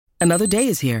Another day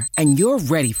is here, and you're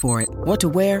ready for it. What to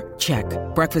wear? Check.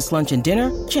 Breakfast, lunch, and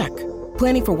dinner? Check.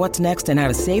 Planning for what's next and how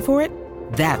to save for it?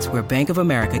 That's where Bank of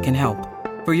America can help.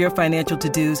 For your financial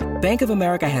to-dos, Bank of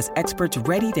America has experts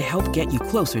ready to help get you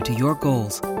closer to your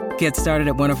goals. Get started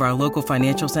at one of our local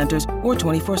financial centers or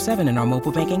 24/7 in our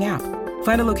mobile banking app.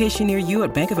 Find a location near you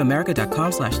at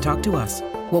bankofamerica.com/talktous.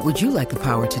 What would you like the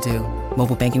power to do?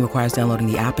 Mobile banking requires downloading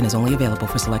the app and is only available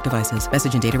for select devices.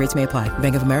 Message and data rates may apply.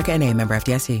 Bank of America N.A., member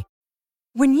FDIC.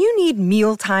 When you need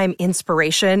mealtime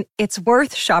inspiration, it's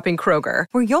worth shopping Kroger,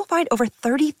 where you'll find over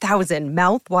 30,000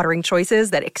 mouth-watering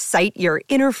choices that excite your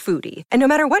inner foodie. And no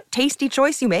matter what tasty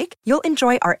choice you make, you'll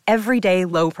enjoy our everyday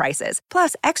low prices,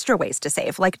 plus extra ways to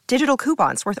save, like digital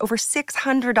coupons worth over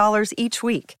 $600 each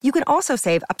week. You can also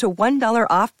save up to $1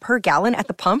 off per gallon at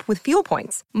the pump with fuel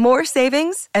points. More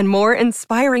savings and more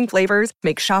inspiring flavors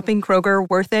make shopping Kroger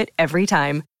worth it every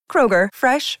time. Kroger,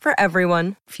 fresh for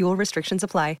everyone. Fuel restrictions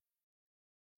apply.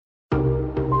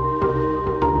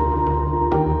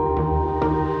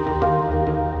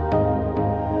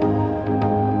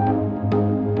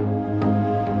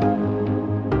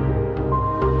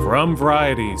 From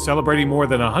Variety, celebrating more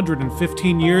than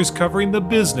 115 years covering the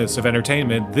business of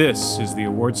entertainment, this is the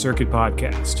Award Circuit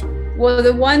Podcast. Well,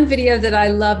 the one video that I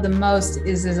love the most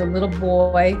is there's a little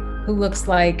boy who looks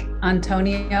like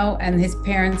Antonio and his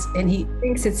parents, and he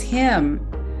thinks it's him.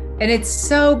 And it's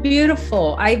so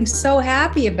beautiful. I'm so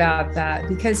happy about that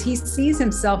because he sees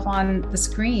himself on the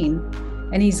screen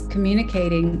and he's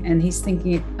communicating and he's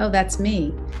thinking, oh, that's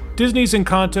me. Disney's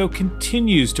Encanto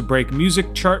continues to break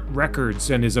music chart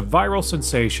records and is a viral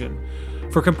sensation.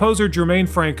 For composer Germaine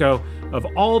Franco, of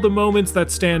all the moments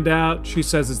that stand out, she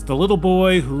says it's the little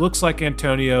boy who looks like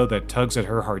Antonio that tugs at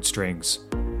her heartstrings.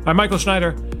 I'm Michael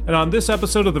Schneider, and on this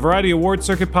episode of the Variety Award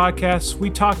Circuit Podcast, we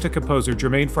talk to composer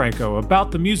Germaine Franco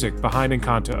about the music behind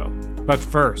Encanto. But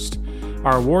first,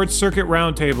 our Awards Circuit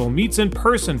Roundtable meets in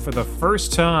person for the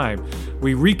first time.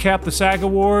 We recap the SAG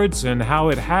Awards and how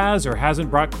it has or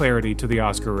hasn't brought clarity to the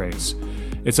Oscar race.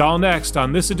 It's all next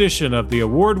on this edition of the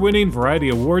award-winning Variety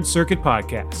Awards Circuit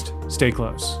Podcast. Stay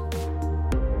close.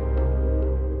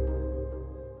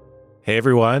 Hey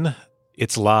everyone,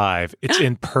 it's live, it's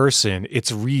in person,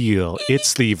 it's real,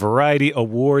 it's the Variety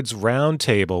Awards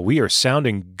Roundtable. We are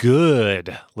sounding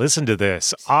good. Listen to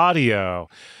this, audio.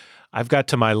 I've got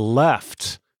to my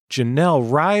left,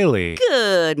 Janelle Riley.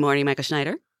 Good morning, Michael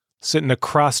Schneider. Sitting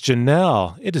across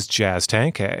Janelle, it is Jazz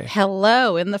Tanke.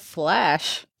 Hello, in the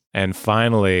flesh. And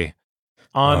finally,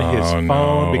 on his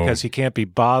phone because he can't be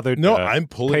bothered to I'm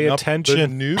pulling pay up attention. the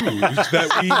news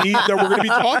that we're going to be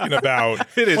talking about.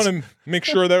 I want to make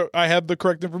sure that I have the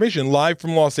correct information. Live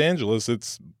from Los Angeles,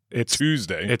 it's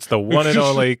Tuesday. It's the one and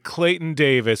only Clayton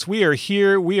Davis. We are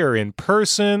here. We are in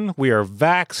person. We are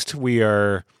vaxxed. We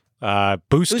are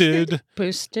boosted.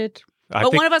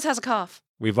 But one of us has a cough.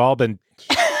 We've all been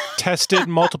tested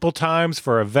multiple times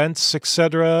for events,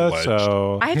 etc.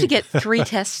 So I have to get 3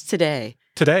 tests today.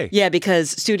 Today? Yeah, because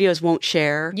studios won't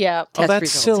share. Yeah. Test that's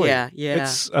results. silly. Yeah.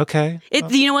 It's okay.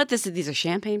 You know what? These are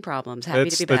champagne problems. Happy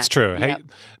to be back. That's true. Hey,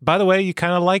 by the way, you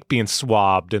kind of like being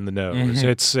swabbed in the nose. Mm-hmm.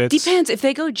 It's depends. If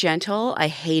they go gentle, I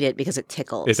hate it because it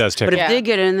tickles. It does tickle. But if they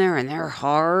get in there and they're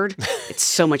hard, it's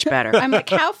so much better. I'm like,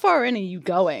 how far in are you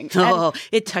going? Oh,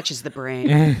 it touches the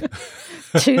brain.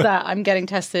 To that, I'm getting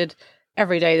tested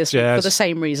every day this week for the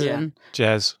same reason. Yeah.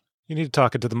 Jazz, you need to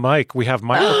talk into the mic. We have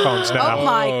microphones now. Oh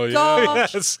my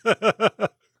gosh. Yes.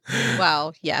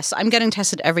 Well, yes, I'm getting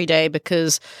tested every day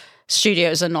because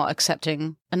studios are not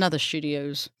accepting another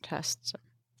studio's tests.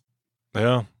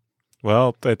 Yeah.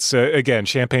 Well, it's, again,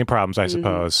 champagne problems, I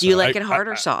suppose. Do you like it hard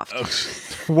or soft?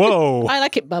 Whoa. I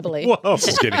like it bubbly. Whoa. This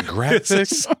is getting graphic.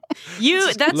 That's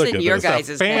Look in at your this.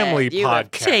 guys' family head. You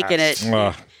have podcast. taken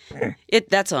it.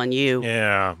 That's on you.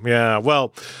 Yeah.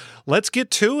 Well, let's get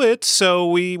to it. So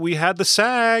we had the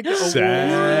SAG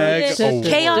SAG Awards.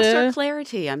 Chaos or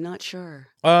clarity? I'm not sure.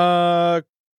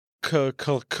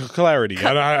 Clarity.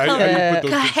 I put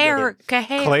those together.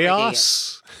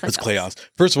 Chaos. It's chaos.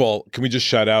 First of all, can we just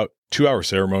shout out 2-hour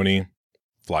ceremony?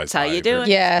 Flies That's how by. you do it.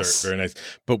 Yes. Very, very nice.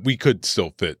 But we could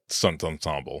still fit stunt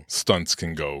ensemble. Stunts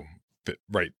can fit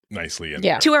right nicely in.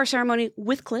 Yeah. 2-hour ceremony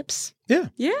with clips. Yeah.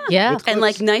 Yeah. And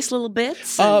like nice little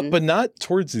bits. But not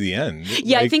towards the end.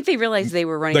 Yeah, I Like- think they realized they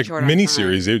were running like short on time.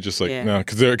 miniseries, they were just like, Yeah. no,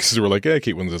 because they were like,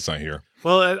 Kate Winslet's not here.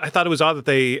 Well, I thought it was odd that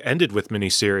they ended with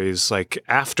miniseries, like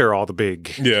after all the big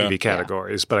TV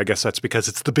categories. But I guess that's because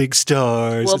it's the big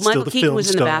stars. Well, it's Michael still the Keaton film was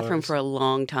in the stars. bathroom for a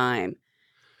long time.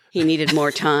 He needed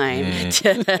more time.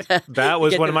 That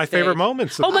was get one to of my the stage. favorite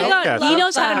moments. Of Oh my the God, podcast. he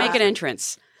knows how to make an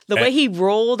entrance. The way he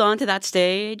rolled onto that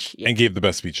stage. and gave the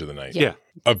best speech of the night. Yeah.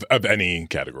 Of any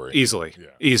category. Easily.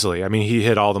 I mean, he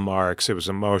hit all the marks. It was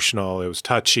emotional. It was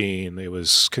touching. It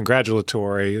was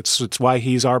congratulatory. It's why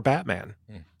he's our Batman.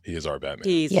 He is our Batman.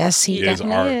 Yes, he is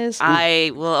definitely is.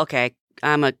 Okay.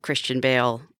 I'm a Christian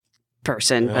Bale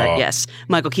person, but yes,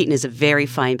 Michael Keaton is a very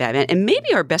fine Batman, and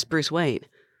maybe our best Bruce Wayne.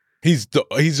 He's the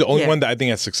only one that I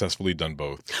think has successfully done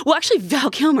both. Well, actually,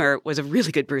 Val Kilmer was a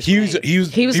really good Bruce Wayne. He was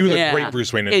a great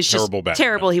Bruce Wayne and It's just terrible Batman.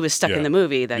 terrible. He was stuck in the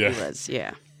movie that he was.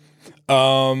 Yeah.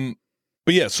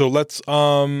 But yeah, so let's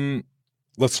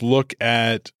look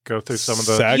at go through some of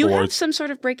the SAG You have Awards. some sort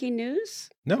of breaking news?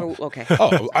 No. Oh, okay.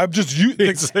 I'm just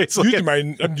using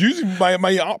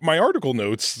my article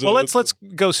notes. Well, let's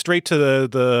go straight to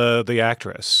the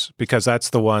actress, because that's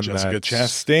the one Jessica that's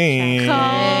Chastain.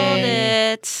 Called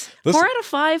it. Listen- 4 out of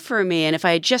 5 for me. And if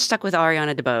I had just stuck with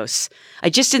Ariana DeBose,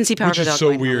 I just didn't see Power Which of the is Dog so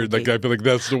going home weird. with Like, me. I feel like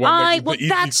that's the one. Well, the easy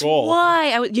that's call.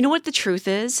 why. You know what the truth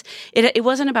is? It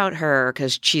wasn't about her,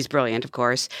 because she's brilliant, of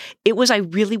course. It was I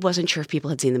really wasn't sure if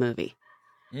people had seen the movie.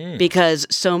 Because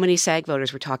so many SAG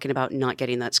voters were talking about not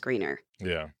getting that screener.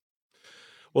 Yeah.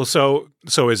 Well, so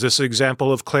is this an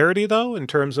example of clarity, though, in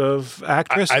terms of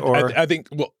actress? I think,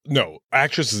 well, no,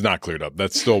 actress is not cleared up.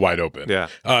 That's still wide open. Yeah.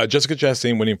 Jessica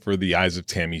Chastain winning for The Eyes of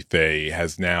Tammy Faye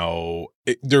has now,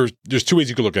 there's two ways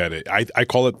you could look at it. I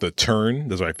call it the turn.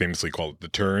 That's what I famously call it, the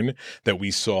turn that we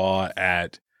saw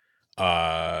at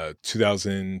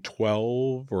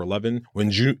 2012 or 11 when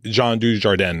Jean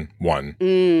Dujardin won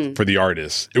for The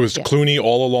Artist. It was Clooney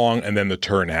all along, and then the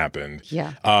turn happened.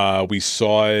 Yeah. We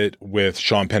saw it with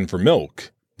Sean Penn for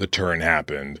Milk. The turn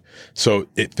happened. So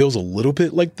it feels a little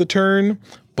bit like the turn,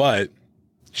 but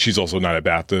she's also not a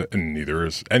BAFTA, and neither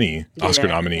is any Oscar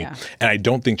nominee. Yeah. And I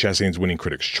don't think Chastain's winning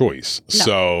Critics' Choice. No.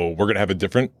 So we're going to have a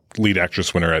different lead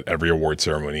actress winner at every award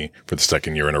ceremony for the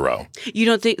second year in a row. You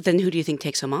don't think? Then who do you think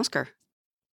takes home Oscar?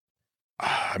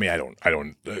 I mean, I don't.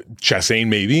 Chastain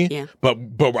maybe. Yeah. But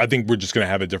I think we're just going to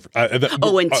have a different.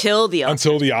 Until the Oscars.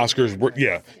 Until the Oscars.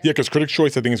 Yeah. Because Critics'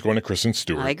 Choice, I think, is going to Kristen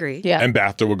Stewart. I agree. Yeah. And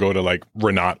BAFTA will go to like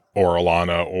Renat or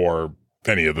Alana or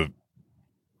any of the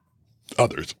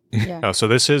others. Yeah. Oh, so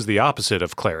this is the opposite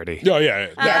of clarity. Oh, yeah.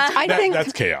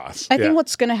 That's chaos. I think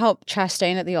what's going to help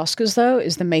Chastain at the Oscars, though,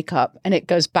 is the makeup. And it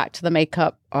goes back to the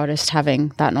makeup artist having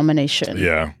that nomination.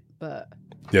 Yeah. But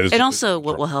yeah. And also,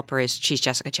 what will help her is she's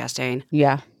Jessica Chastain.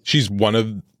 yeah. She's one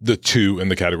of the two in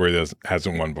the category that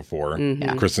hasn't won before.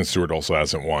 Mm-hmm. Kristen Stewart also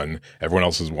hasn't won. Everyone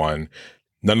else has won.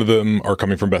 None of them are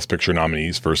coming from Best Picture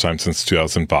nominees, first time since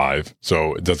 2005.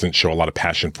 So it doesn't show a lot of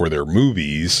passion for their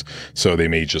movies. So they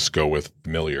may just go with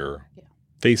familiar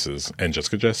faces. And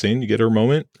Jessica Chastain, you get her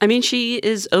moment. I mean, she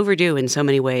is overdue in so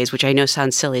many ways, which I know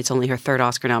sounds silly. It's only her 3rd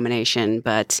Oscar nomination,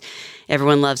 but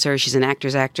everyone loves her. She's an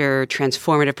actor's actor,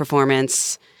 transformative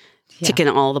performance, ticking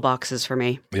all the boxes for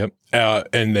me. Yep.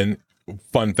 And then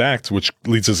fun fact, which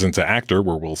leads us into actor,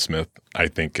 where Will Smith, I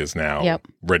think, is now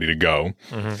ready to go.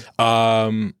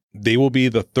 Mm-hmm. They will be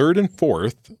the 3rd and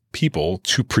 4th people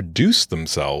to produce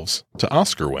themselves to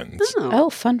Oscar wins. Oh,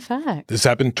 fun fact. This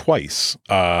happened twice.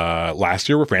 Last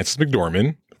year with Frances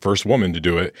McDormand, first woman to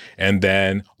do it, and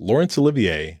then Laurence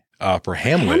Olivier for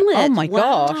Hamlet. Oh my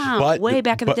gosh. Wow. Way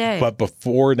back in the day. But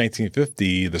before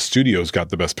 1950, the studios got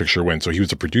the Best Picture win. So he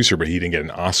was a producer, but he didn't get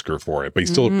an Oscar for it. But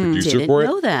he's still a producer Didn't for it.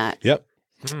 know that. Yep.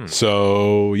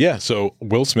 So, so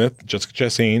Will Smith, Jessica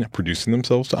Chastain producing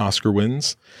themselves to Oscar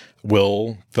wins.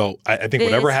 Will felt, I think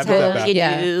whatever happens at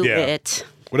BAFTA,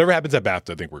 whatever happens at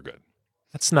BAFTA, I think we're good.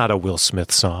 That's not a Will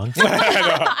Smith song.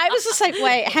 I was just like,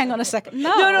 wait, hang on a second.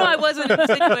 No, I wasn't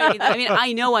insinuating that. I mean,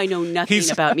 I know nothing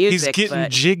about music. He's getting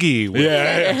but jiggy. With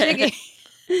Jiggy.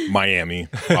 Miami,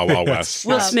 Wild Wild West.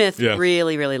 Will Smith,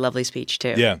 really, really lovely speech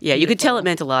too. Yeah. You could tell it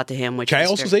meant a lot to him. Which Can I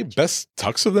was also very say much. best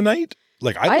tux of the night?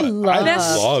 Like I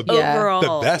love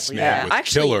overall the best man was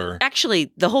killer.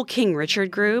 Actually, the whole King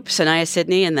Richard group, Sanaya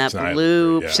Sidney in that Sanaya,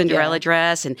 blue Cinderella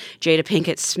dress, and Jada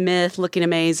Pinkett Smith looking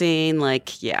amazing.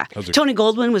 Tony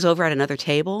Goldwyn was over at another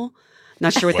table.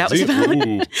 Not sure what that was about.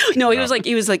 No,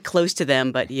 he was like close to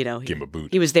them, but Give him a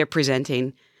boot. he was there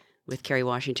presenting with Kerry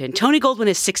Washington. Tony Goldwyn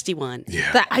is 61.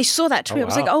 Yeah. I saw that tweet. I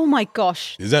was like, oh my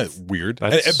gosh. Is that weird?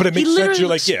 But it makes He sense. literally You're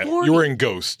like, looks 40. you were in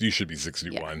Ghost. You should be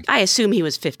 61. I assume he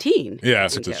was 15. Yeah,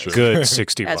 that's true. Good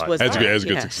 61. As was That's good. That's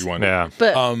good. yes. 61. Yeah.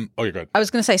 But you're good. I was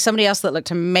going to say somebody else that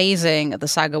looked amazing at the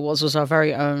SAG Awards was our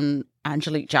very own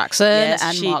Angelique Jackson Yes,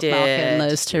 and she Mark did. Malkin.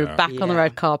 Those two back on the Yeah.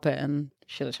 red carpet, and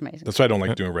She looks amazing. That's why I don't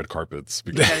like doing red carpets.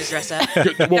 You gotta dress up.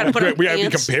 Well, put on we have to be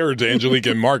pants. compared to Angelique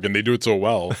and Mark, and they do it so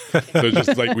well. So it's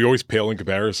just like we always pale in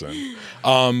comparison.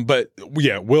 But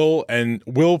yeah, Will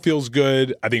feels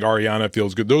good. I think Ariana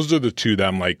feels good. Those are the two that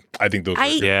I'm like, I think those are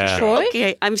good. Yeah. Troy?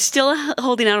 Okay, I'm still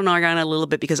holding out on Ariana a little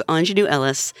bit because Ingenue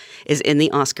Ellis is in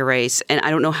the Oscar race, and I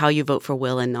don't know how you vote for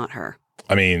Will and not her.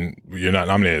 I mean, you're not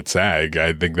nominated at SAG.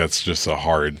 I think that's just a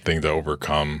hard thing to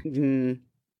overcome. Mm.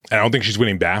 And I don't think she's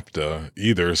winning BAFTA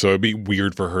either. So it'd be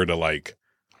weird for her to like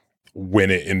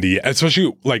win it in the,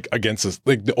 especially like against this.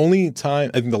 Like the only time,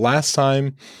 I think the last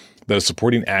time that a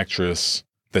supporting actress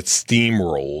that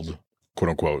steamrolled, quote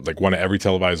unquote, like won every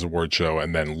televised award show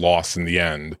and then lost in the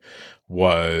end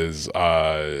was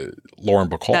Lauren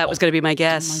Bacall. That was going to be my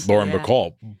guess. Lauren Yeah.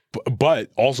 Bacall. But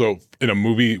also in a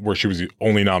movie where she was the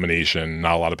only nomination,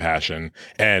 not a lot of passion,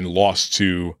 and lost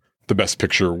to the Best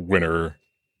Picture winner,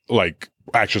 like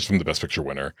actress from the Best Picture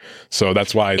winner. So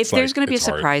that's why it's If there's like, going to be a it's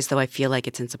hard. surprise, though, I feel like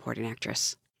it's in supporting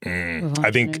actress. I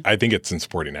think it's in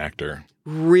supporting actor.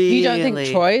 Really? You don't think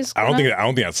Troy's? I don't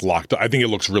think that's locked up. I think it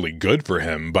looks really good for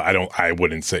him, but I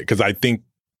wouldn't say, because I think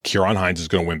Kieran Hines is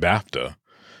going to win BAFTA.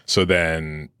 So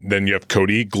then you have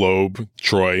Cody, Globe,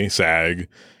 Troy, SAG,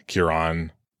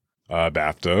 Kieran,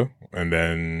 BAFTA, and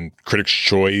then Critics'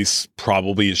 Choice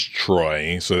probably is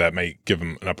Troy. So that might give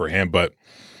him an upper hand, but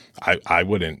I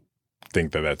wouldn't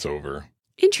think that that's over.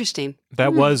 Interesting.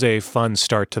 That was a fun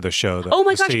start to the show, though. Oh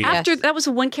my to gosh! see. After that was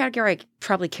the one category I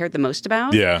probably cared the most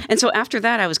about. Yeah. And so after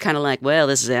that, I was kind of like, "Well,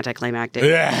 this is anticlimactic."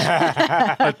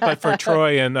 Yeah. but for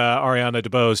Troy and Ariana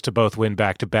DeBose to both win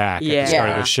back to back at the start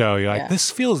of Yeah. the show, you're like, Yeah.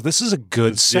 this is a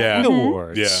good SAG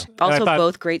Awards. Yeah. And I Also, thought-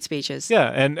 both great speeches. Yeah,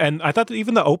 and I thought that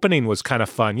even the opening was kind of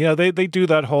fun. You know, they do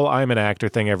that whole I'm an actor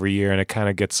thing every year, and it kind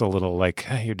of gets a little like,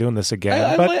 hey, you're doing this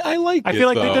again. But I like I it, feel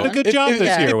like they did a though. good job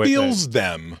this year It with it. feels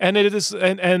them. And it is,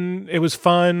 and it was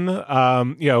fun,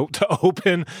 to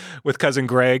open with cousin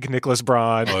Greg, Nicholas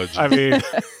Braun. Oh, geez. I mean,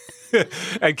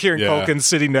 and Kieran Yeah. Culkin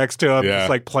sitting next to him, Yeah. just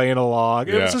like playing along.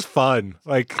 It Yeah. was just fun.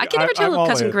 Like I can never tell I'm all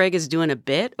if cousin in. Greg is doing a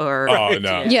bit or. Oh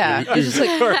no. Yeah. It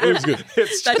was good.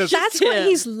 It's That's just, That's what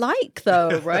he's like,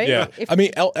 though, right? Yeah, If- I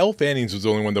mean, Elle Fanning's was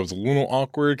the only one that was a little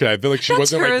awkward because I feel like she That's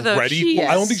wasn't her, like though. ready. She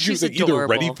I don't is. think she was She's like either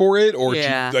ready adorable. for it or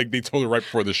Yeah. she like they told her right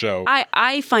before the show.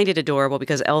 I find it adorable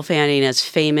because Elle Fanning, as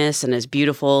famous and as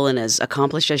beautiful and as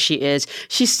accomplished as she is,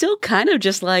 she's still kind of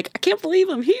just like, I can't believe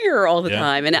I'm here all the Yeah.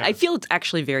 time. And I feel it's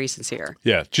actually very sincere.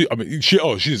 Yeah, she's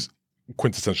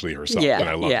quintessentially herself, Yeah, and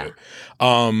I love yeah. it.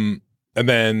 And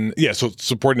then so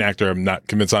supporting actor, I'm not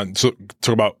convinced on. So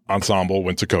talk about ensemble,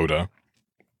 went to Coda,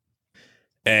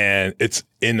 and it's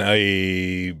in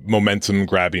a momentum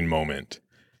grabbing moment.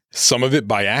 Some of it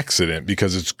by accident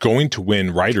because it's going to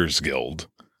win Writers Guild,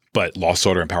 but Lost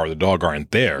Daughter and Power of the Dog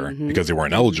aren't there because they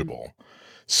weren't eligible.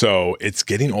 So it's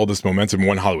getting all this momentum.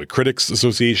 Won Hollywood Critics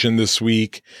Association this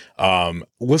week.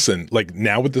 Listen, like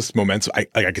now with this momentum,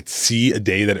 I could see a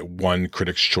day that it won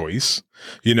Critics' Choice.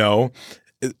 You know,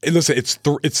 listen,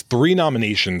 it's 3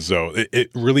 nominations though.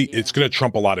 It's going to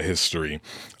trump a lot of history.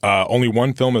 Only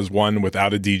one film has won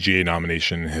without a DGA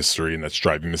nomination in history, and that's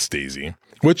Driving Miss Daisy,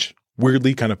 which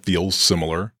weirdly kind of feels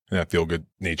similar in that feel good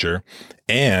nature,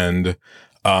 and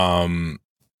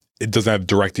it doesn't have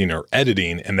directing or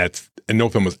editing, and no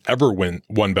film has ever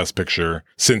won Best Picture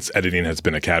since editing has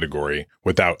been a category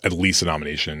without at least a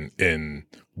nomination in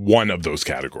one of those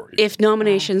categories. If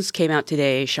nominations came out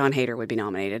today, Sean Hayter would be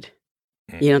nominated.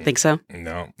 You don't think so?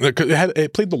 No,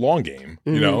 it played the long game.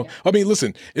 You know, I mean,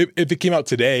 listen, if it came out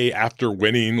today after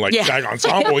winning like SAG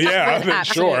Ensemble, then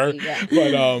sure. Absolutely,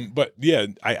 yeah. But yeah,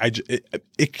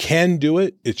 it can do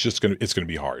it. It's going to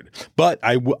be hard. But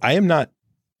I am not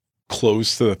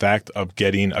close to the fact of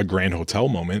getting a Grand Hotel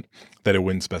moment that it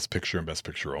wins Best Picture and Best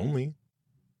Picture only.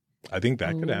 I think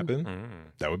that could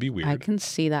happen. That would be weird. I can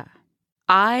see that.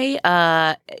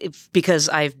 Because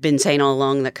I've been saying all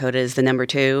along that Coda is the number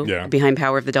 2 behind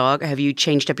Power of the Dog. Have you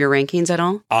changed up your rankings at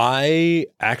all? I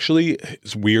actually,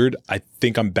 it's weird. I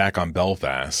think I'm back on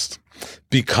Belfast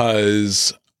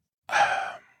because,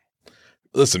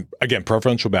 listen, again,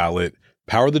 preferential ballot.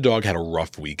 Power of the Dog had a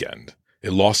rough weekend.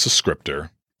 It lost to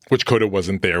Scripter, which Coda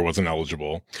wasn't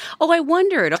eligible. Oh, I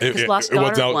wondered. Because Lost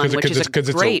Daughter won, which is a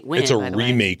great win. It's a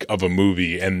remake of a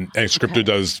movie, and Scripter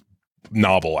does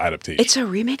novel adaptation. It's a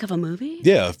remake of a movie?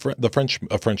 Yeah, a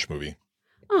French movie.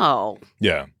 Oh.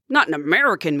 Yeah. Not an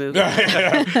American movie.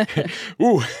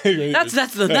 Ooh. That's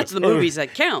the movies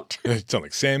that count. It sounds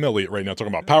like Sam Elliott right now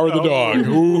talking about Power of the Dog.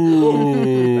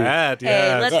 Ooh. Hey,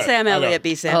 let Sam Elliott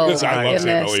be Sam Elliott. Listen, I love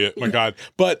Sam Elliott. My God.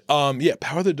 But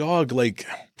Power of the Dog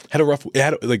had a rough. It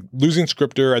had losing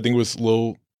Scripter. I think was a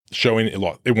little showing.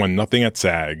 It won nothing at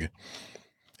SAG.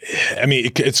 I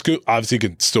mean, it's good. Obviously, it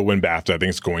could still win BAFTA. I think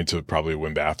it's going to probably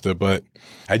win BAFTA, but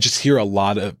I just hear a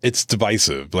lot of it's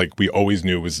divisive. Like we always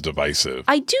knew it was divisive.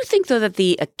 I do think, though, that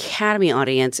the Academy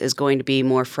audience is going to be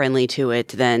more friendly to it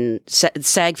than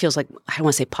SAG feels like. I don't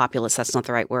want to say populist. That's not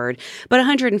the right word, but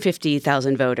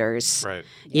 150,000 voters, right?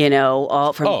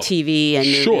 All from TV and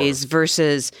movies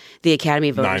versus the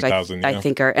Academy voters. 9,000. I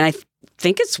think are, and I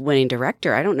think it's winning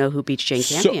director. I don't know who beats Jane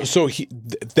Campion. So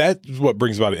that's what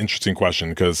brings about an interesting question,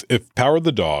 because if Power of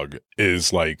the Dog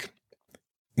is like,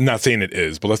 not saying it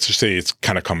is, but let's just say it's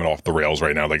kind of coming off the rails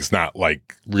right now. Like it's not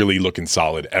like really looking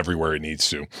solid everywhere it needs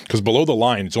to. Because Below the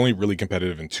Line, it's only really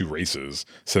competitive in 2 races,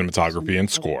 cinematography and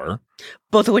score.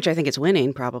 Both of which I think it's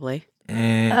winning, probably.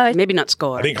 Maybe not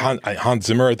score. I think Hans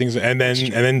Zimmer, I think, and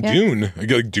then Dune.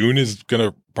 Like Dune is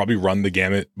gonna probably run the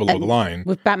gamut Below the Line.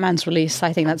 With Batman's release,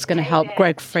 I think that's going to help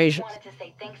Greg Fraser.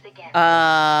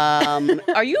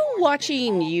 Are you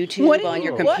watching YouTube on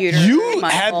your computer? You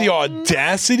had the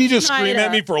audacity to scream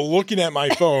at me for looking at my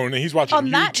phone, and he's watching On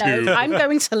that YouTube. note, I'm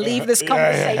going to leave this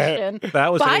conversation.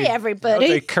 Bye, everybody.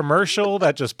 That was a commercial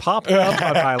that just popped up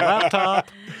on my laptop.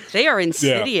 They are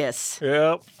insidious.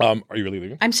 Yep. Are you really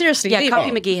leaving? I'm seriously leaving.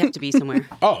 Coffee McGee has to be somewhere.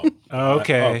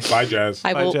 Okay. Bye, Jazz.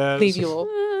 I will Jazz. leave you all.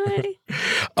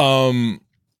 What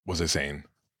was I saying?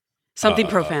 Something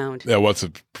profound. Yeah, what's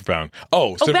it profound?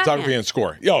 Cinematography Batman. and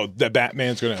score. That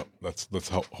Batman's gonna. Let's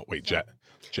wait, Jazz.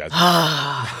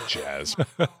 Jazz.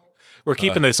 We're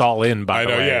keeping this all in, by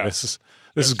the way. Yeah. This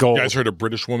is gold. You guys heard a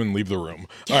British woman leave the room.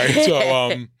 All right,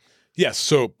 so yes,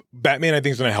 so Batman I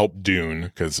think is going to help Dune,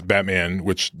 because Batman,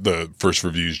 which the first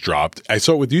reviews dropped, I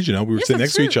saw it with you, Janelle. We were sitting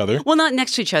next to each other. Well, not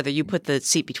next to each other. You put the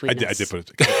seat between us. I did put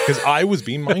it because I was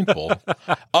being mindful.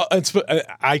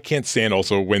 I can't stand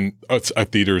also when a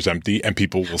theater is empty and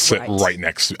people will sit right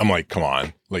next to. I'm like, come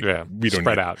on, like we don't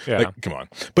spread need, out. Yeah, like, come on.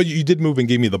 But you did move and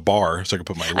gave me the bar so I could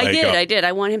put my leg up. I did.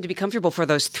 I want him to be comfortable for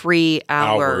those 3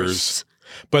 hours.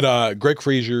 But Greg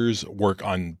Fraser's work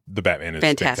on the Batman is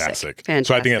fantastic.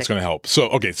 So I think that's going to help. So,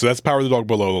 okay, so that's Power of the Dog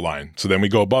Below the Line. So then we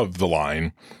go above the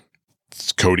line.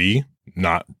 It's Cody,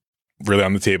 not really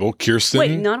on the table. Kirsten.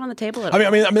 Wait, not on the table at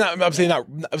all? I'm saying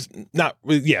not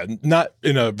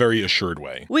in a very assured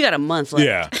way. We got a month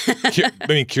left. Yeah.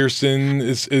 Kirsten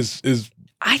is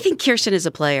I think Kirsten is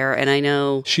a player, and I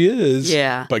know she is.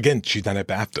 Yeah. But again, she's not at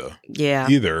BAFTA. Yeah.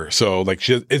 Either. So like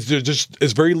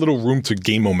there's very little room to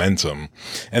gain momentum.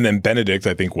 And then Benedict,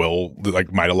 I think,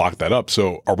 might have locked that up.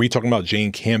 So are we talking about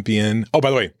Jane Campion? Oh,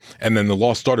 by the way, and then The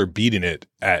Lost Daughter beating it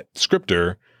at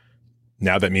Scripter.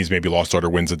 Now that means maybe Lost Daughter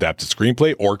wins adapted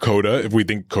screenplay, or Coda, if we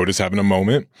think Coda's having a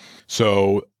moment.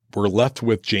 So we're left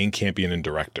with Jane Campion and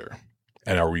director.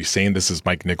 And are we saying this is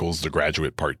Mike Nichols' The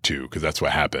Graduate Part 2? Because that's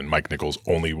what happened. Mike Nichols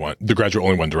The Graduate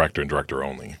only won director and director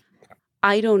only.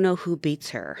 I don't know who beats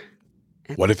her.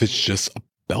 What if it's just a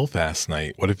Belfast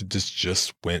night? What if it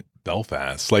just went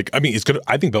Belfast? Like, I mean, it's good.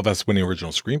 I think Belfast won the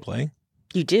original screenplay.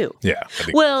 You do? Yeah.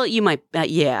 Well, you might.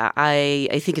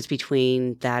 I think it's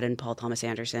between that and Paul Thomas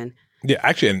Anderson. Yeah,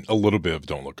 actually, and a little bit of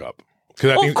Don't Look Up.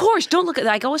 Of course, Don't Look Up.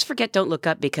 I always forget Don't Look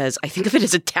Up because I think of it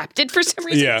as adapted for some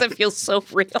reason. Yeah. It feels so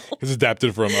real. It's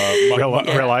adapted from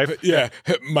real life. Yeah,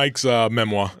 Mike's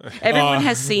memoir. Everyone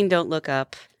has seen Don't Look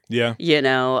Up. Yeah.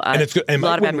 And it's good. A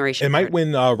lot of admiration. It might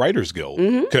win Writers Guild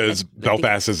because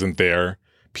Belfast isn't there.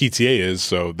 PTA is,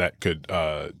 so that could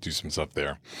do some stuff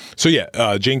there. So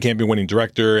yeah, Jane Campion winning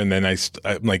director, and then I'm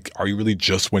like, are you really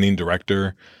just winning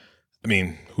director? I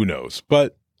mean, who knows?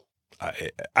 But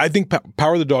I think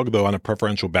Power of the Dog, though, on a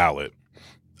preferential ballot,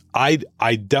 I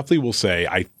definitely will say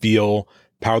I feel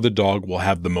Power of the Dog will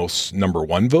have the most number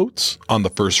 1 votes on the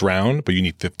first round, but you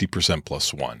need 50%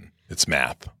 plus 1. It's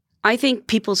math. I think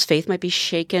people's faith might be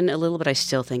shaken a little, but I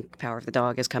still think Power of the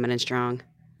Dog is coming in strong.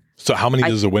 So how many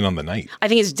does it win on the night? I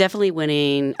think it's definitely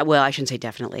winning. Well, I shouldn't say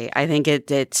definitely. I think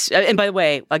it's. And by the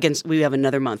way, we have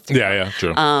another month. Yeah,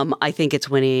 true. I think it's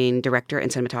winning director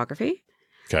and cinematography.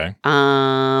 Okay.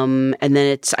 And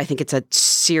then I think it's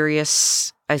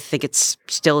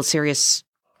still a serious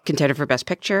contender for Best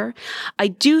Picture. I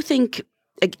do think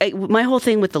my whole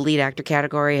thing with the lead actor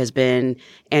category has been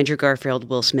Andrew Garfield,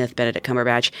 Will Smith, Benedict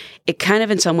Cumberbatch. It kind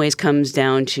of in some ways comes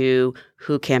down to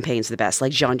who campaigns the best,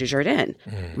 like Jean Dujardin.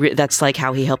 That's like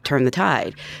how he helped turn the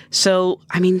tide. So,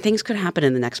 I mean, things could happen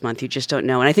in the next month. You just don't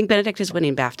know. And I think Benedict is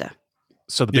winning BAFTA.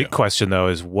 So the big question, though,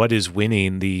 is what is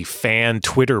winning the fan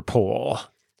Twitter poll?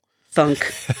 thunk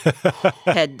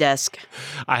head desk.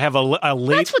 I have a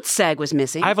late. That's what SAG was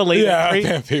missing. I have a late entry.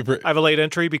 fan favorite. I have a late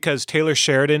entry because Taylor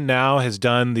Sheridan now has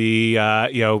done the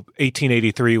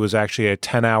 1883 was actually a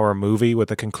 10-hour movie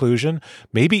with a conclusion.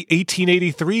 Maybe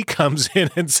 1883 comes in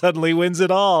and suddenly wins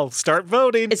it all. Start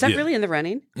voting. Is that really in the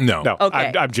running? No.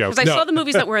 Okay. I'm joking. Because I saw the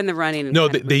movies that were in the running. No,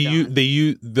 they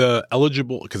use the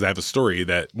eligible, because I have a story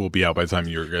that will be out by the time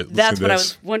you're listening That's to what I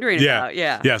this. was wondering about.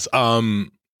 Yeah. Yes.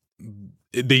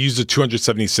 They use the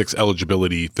 276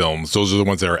 eligibility films. Those are the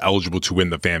ones that are eligible to win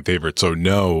the fan favorite. So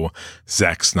no,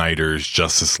 Zack Snyder's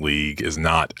Justice League is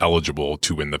not eligible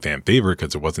to win the fan favorite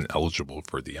because it wasn't eligible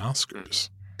for the Oscars.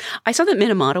 I saw that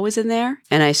Minamoto was in there,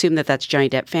 and I assume that that's Johnny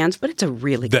Depp fans, but it's a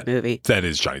really good movie. That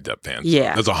is Johnny Depp fans.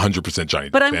 Yeah. That's 100% Johnny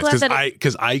Depp But I'm fans. glad that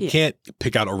Because I can't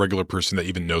pick out a regular person that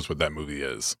even knows what that movie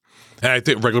is. And I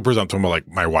think regular person, I'm talking about like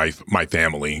my wife, my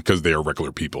family, because they are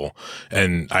regular people.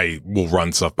 And I will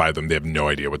run stuff by them. They have no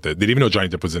idea what they didn't even know Johnny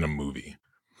Depp was in a movie.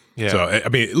 Yeah. So, I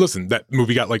mean, listen, that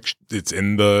movie got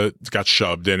got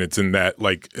shoved and it's in that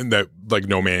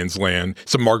no man's land.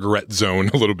 It's a Margaret zone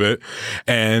a little bit.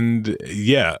 And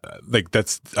yeah, like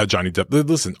that's a Johnny Depp.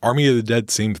 Listen, Army of the Dead,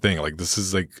 same thing. Like this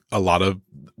is like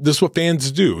this is what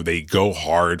fans do. They go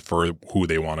hard for who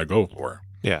they want to go for.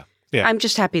 Yeah. Yeah. I'm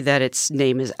just happy that its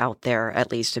name is out there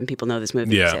at least, and people know this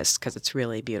movie exists because it's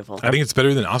really beautiful. I think it's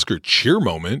better than Oscar cheer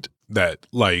moment that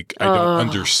like I don't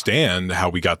understand how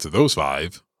we got to those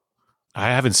 5.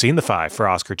 I haven't seen the 5 for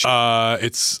Oscar.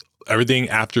 It's everything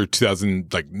after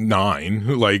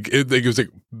 2009. Like it was like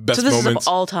best so this moments is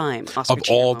of all time. Oscar of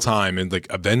cheer all moments. time, and like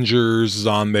Avengers is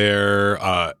on there.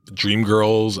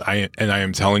 Dreamgirls. I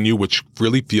am telling you, which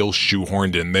really feels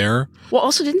shoehorned in there. Well,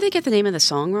 also, didn't they get the name of the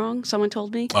song wrong? Someone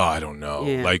told me. Oh, I don't know.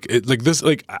 Yeah.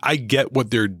 I get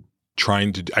what they're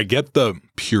trying to do. I get the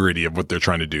purity of what they're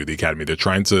trying to do. The Academy. They're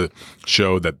trying to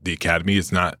show that the Academy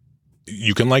is not.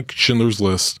 You can like Schindler's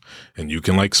List and you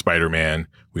can like Spider-Man.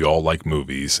 We all like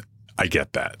movies. I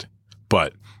get that.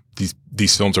 But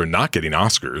these films are not getting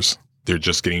Oscars. They're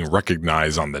just getting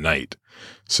recognized on the night.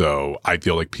 So I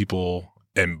feel like people,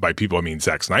 and by people I mean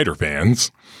Zack Snyder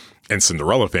fans and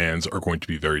Cinderella fans, are going to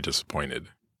be very disappointed.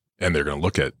 And they're going to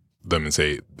look at them and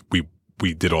say,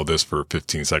 we did all this for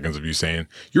 15 seconds of you saying,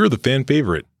 you're the fan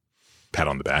favorite. Pat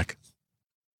on the back.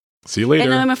 See you later.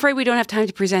 And I'm afraid we don't have time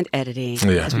to present editing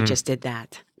because we just did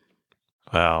that.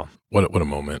 Well, what a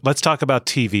moment. let's talk about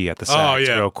TV at the SAGs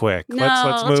real quick. No,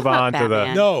 let's move let's talk on about to the.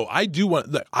 Batman. No, I do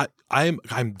want. I'm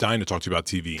dying to talk to you about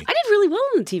TV. I did really well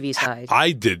on the TV side.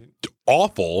 I did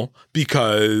awful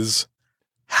because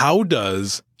how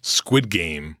does Squid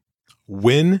Game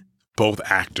win both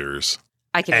actors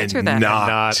I can and answer that.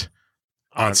 not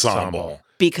ensemble?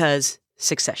 Because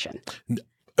Succession.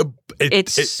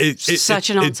 It's such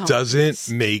an ensemble. It doesn't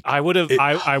make. I would have.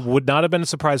 I would not have been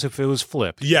surprised if it was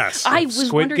flipped. Yes. I was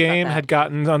Squid wondering Game about that. had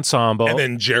gotten ensemble, and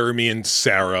then Jeremy and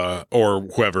Sarah or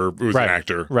whoever was an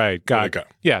actor. Right.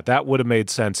 Yeah, that would have made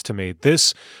sense to me.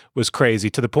 This was crazy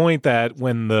to the point that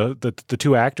when the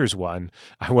 2 actors won,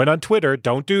 I went on Twitter.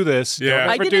 Don't do this. Yeah. Don't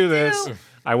I ever did do it this. too.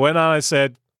 I went on. I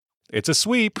said, it's a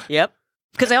sweep. Yep.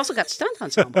 Because I also got stunt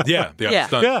ensemble. Yeah. Yeah.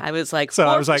 Done. Yeah. I was like, So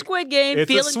I for was like, Squid Game,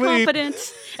 it's a feeling sweep.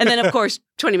 confident. And then, of course,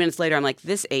 20 minutes later, I'm like,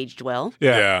 this aged well.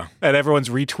 Yeah. And everyone's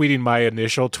retweeting my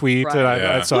initial tweet. Right. And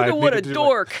Yeah. so Look I at what a needed to,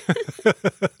 dork.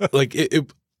 Like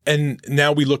it, and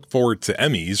now we look forward to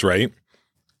Emmys, right?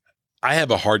 I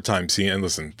have a hard time seeing, and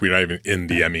listen, we're not even in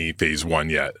the Emmy phase 1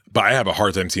 yet, but I have a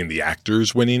hard time seeing the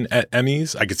actors winning at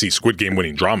Emmys. I could see Squid Game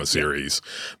winning drama series,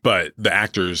 but the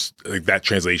actors, like that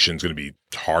translation is going to be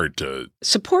hard to.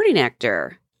 Supporting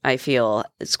actor, I feel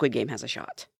Squid Game has a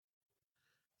shot.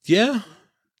 Yeah.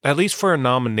 At least for a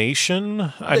nomination.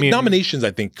 I Like, mean, nominations,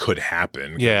 I think, could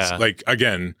happen. 'Cause, Yeah. like,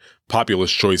 again,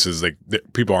 populist choices, like,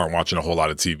 people aren't watching a whole lot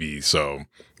of TV, so.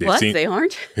 What? They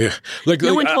aren't? Yeah. Like,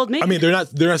 No one told me. I mean, they're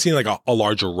not seeing like a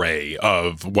large array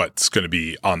of what's going to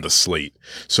be on the slate.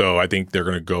 So I think they're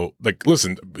going to go like,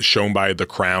 listen, shown by The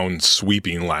Crown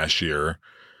sweeping last year.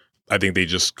 I think they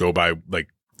just go by like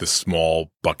the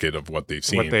small bucket of what they've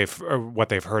seen what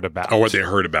they've heard about. or what they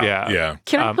heard about. Yeah. Yeah.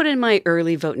 Can I put in my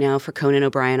early vote now for Conan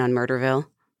O'Brien on Murderville?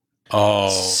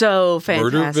 Oh, So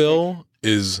fantastic. Murderville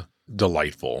is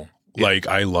delightful. Like,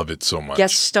 I love it so much.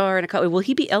 Guest star in a couple. Will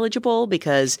he be eligible?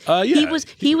 Because Yeah, he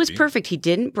was be. perfect. He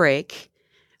didn't break,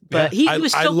 but he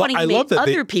was still funny. He made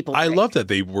other people I break. love that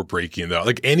they were breaking though.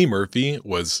 Like Annie Murphy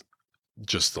was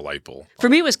just delightful. For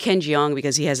me, it was Ken Jeong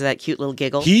because he has that cute little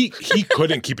giggle. He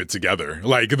couldn't keep it together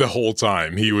like the whole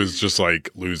time. He was just like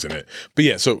losing it. But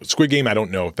yeah, so Squid Game, I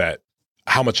don't know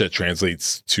how much that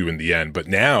translates to in the end. But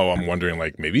now I'm wondering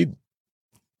like maybe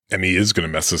Emmy is going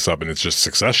to mess this up and it's just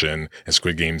Succession, and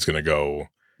Squid Game's going to go,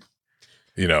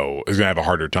 is going to have a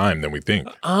harder time than we think.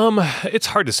 It's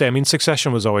hard to say. I mean,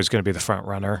 Succession was always going to be the front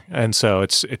runner, and so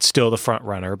it's still the front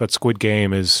runner. But Squid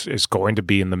Game is going to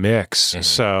be in the mix. Mm-hmm.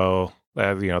 So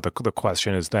the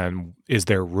question is then, is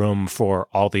there room for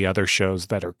all the other shows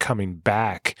that are coming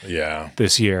back?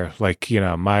 This year? Like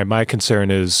my concern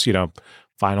is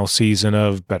final season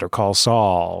of Better Call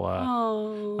Saul.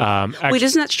 Wait,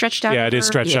 isn't that stretched out? Yeah, it is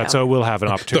stretched out. So we'll have an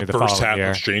opportunity the the first following half year.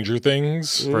 of Stranger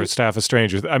Things. First half of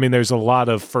Stranger. I mean, there's a lot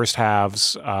of first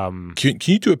halves. Can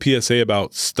you do a PSA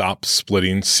about stop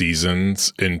splitting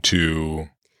seasons into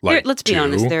let's be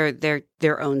honest, they're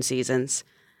their own seasons.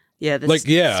 Yeah,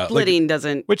 splitting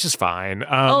doesn't. Which is fine.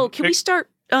 Can we start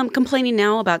complaining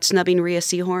now about snubbing Rhea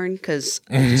Seehorn? Because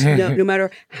no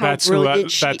matter how brilliant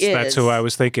she is. That's who I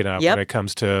was thinking of when it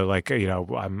comes to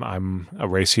I'm a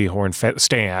Rhea Seehorn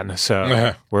stan.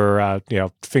 So we're,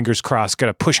 fingers crossed, going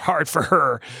to push hard for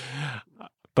her.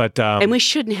 But and we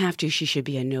shouldn't have to. She should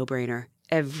be a no-brainer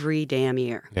every damn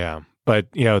year. Yeah.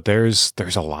 But, there's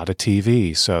a lot of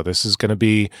TV. So this is going to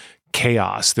be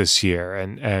chaos this year.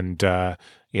 And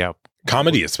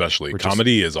comedy especially.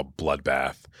 Comedy is a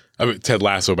bloodbath. I mean, Ted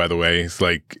Lasso, by the way, is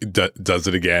does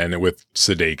it again with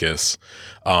Sudeikis.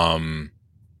 And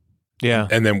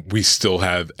then we still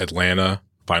have Atlanta,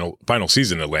 final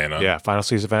season Atlanta. Yeah, final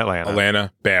season of Atlanta.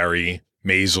 Atlanta, Barry,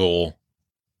 Maisel,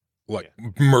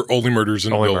 Only Murders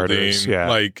in the Building. Murders,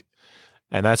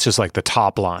 and that's just like the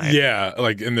top line. Yeah,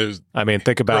 and there's. I mean,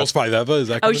 think about Girls Five Eva. Is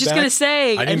that? I was just gonna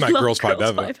say. I need my Girls Five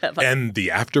Eva and the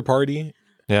After Party.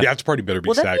 Yeah. The After Party better be.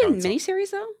 Will that be a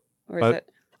miniseries though, or is it?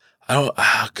 I don't,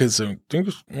 because I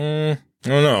don't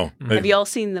know. Have you all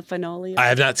seen the finale? I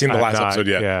have not seen the last episode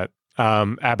yet.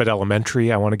 Abbott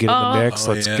Elementary, I want to get in the mix.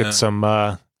 Let's get some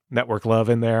network love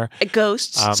in there.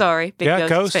 Ghosts, big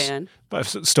Ghosts fan. But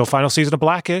still final season of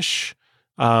Blackish.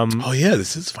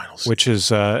 This is final season. Which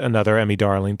is another Emmy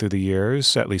darling through the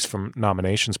years, at least from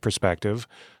nominations perspective.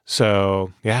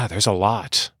 So, there's a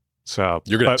lot. So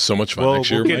you're gonna have so much fun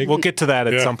next year. We'll get to that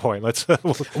at some point. Let's.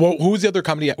 Well, who was the other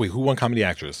comedy? Who won comedy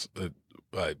actress?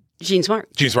 Jean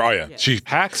Smart. Jean Smart. Oh yeah, she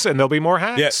Hacks, and there'll be more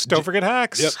Hacks. Yeah, don't forget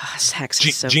Hacks. Yep. Hacks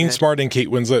is so Jean good. Smart and Kate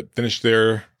Winslet finished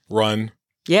their run.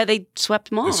 Yeah, they swept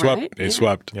them all. They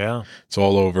swept. Yeah, it's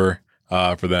all over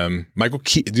for them. Michael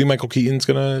Keaton's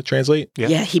gonna translate.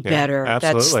 Yeah, he better.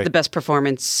 Absolutely. That's the best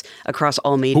performance across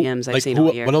all mediums I've seen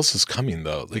all year. What else is coming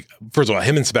though? First of all,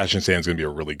 him and Sebastian Stan's gonna be a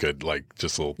really good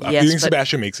just a little. Do you think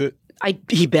Sebastian makes it?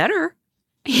 He better.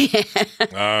 Mike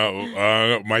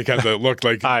has that look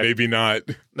like maybe not.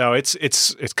 No, it's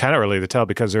kind of early to tell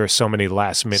because there are so many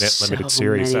last minute limited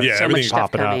series. So much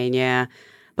stuff coming. Yeah.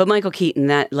 But Michael Keaton,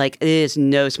 it is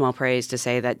no small praise to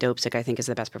say that Dope Sick, I think, is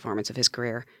the best performance of his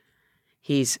career.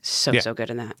 He's so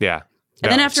good in that. Yeah.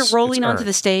 And then after rolling onto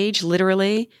the stage,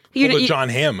 literally. John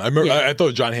Hamm. I remember. I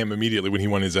thought John Hamm immediately when he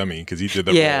won his Emmy because he did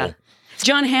that role.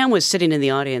 John Hamm was sitting in the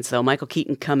audience, though. Michael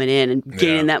Keaton coming in and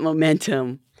gaining that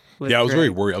momentum. I was very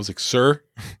worried. I was like, Sir,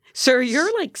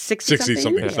 you're like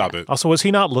 60-something. Yeah. Stop it. Also, was he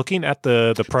not looking at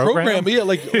the program? Yeah,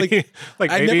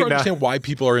 I never understand why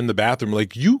people are in the bathroom.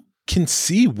 You can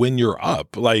see when you're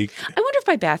up. I wonder if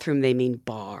by bathroom they mean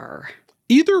bar.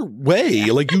 Either way,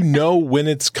 when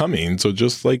it's coming. So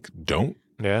just don't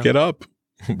get up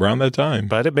around that time.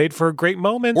 But it made for a great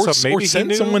moment. Or, so maybe or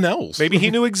send someone else. Maybe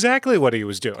he knew exactly what he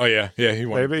was doing. Oh yeah. He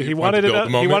wanted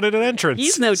an entrance.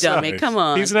 He's no dummy. Come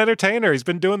on. He's an entertainer. He's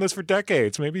been doing this for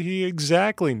decades. Maybe he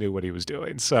exactly knew what he was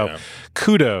doing. So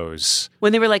kudos.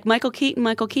 When they were like Michael Keaton,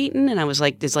 and I was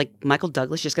like, is Michael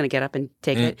Douglas just going to get up and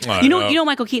take it? You know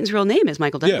Michael Keaton's real name is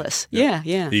Michael Douglas. Yeah.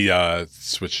 He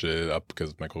switched it up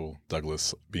because Michael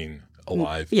Douglas being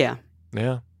alive. Yeah.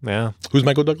 Who's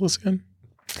Michael Douglas again?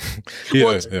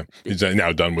 He's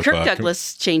now done with Kirk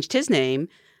Douglas changed his name.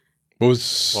 Well,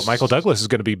 Michael Douglas is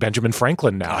going to be Benjamin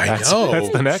Franklin now. I know.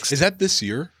 That's the next. Is that this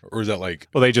year or is that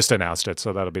Well, they just announced it,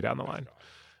 so that'll be down the line.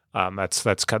 That's to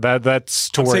I'm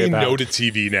worry about. Saying no to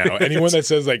TV now. Anyone that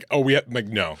says we have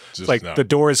no, just no. The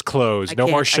door is closed. No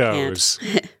more shows.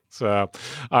 So,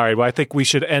 all right. Well, I think we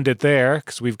should end it there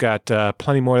because we've got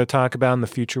plenty more to talk about in the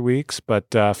future weeks. But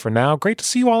for now, great to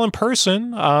see you all in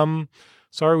person.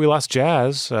 Sorry we lost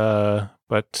Jazz,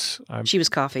 but she was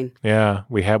coughing. Yeah,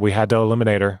 we had to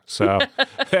eliminate her. So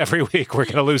every week we're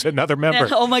going to lose another member.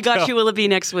 Oh my gosh, who will it be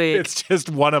next week? It's just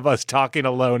one of us talking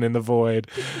alone in the void.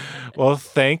 Well,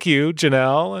 thank you,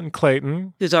 Janelle and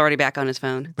Clayton. Who's already back on his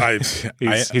phone.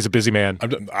 He's a busy man.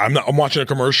 I'm watching a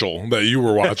commercial that you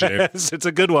were watching. It's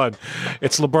a good one.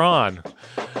 It's LeBron.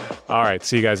 All right,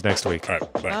 see you guys next week. All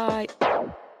right, bye.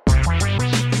 Bye.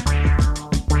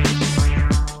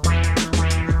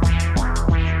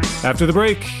 After the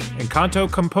break,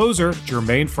 Encanto composer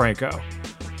Germaine Franco.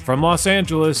 From Los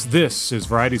Angeles, this is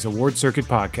Variety's Award Circuit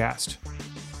podcast.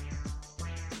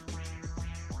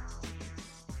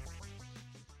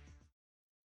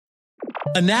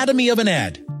 Anatomy of an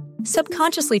ad.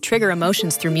 Subconsciously trigger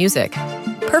emotions through music.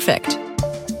 Perfect.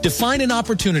 Define an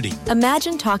opportunity.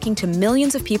 Imagine talking to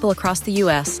millions of people across the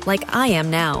U.S. like I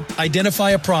am now. Identify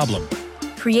a problem.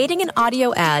 Creating an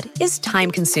audio ad is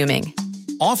time-consuming.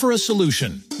 Offer a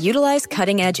solution. Utilize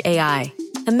cutting-edge AI.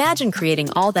 Imagine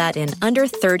creating all that in under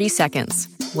 30 seconds.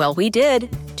 Well, we did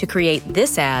to create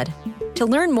this ad. To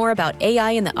learn more about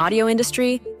AI in the audio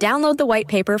industry, download the white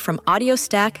paper from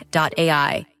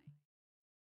audiostack.ai.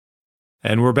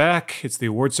 And we're back. It's the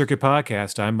Award Circuit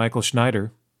podcast. I'm Michael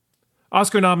Schneider.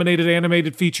 Oscar-nominated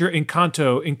animated feature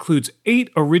Encanto includes 8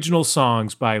 original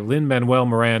songs by Lin-Manuel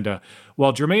Miranda,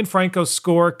 while Germaine Franco's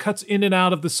score cuts in and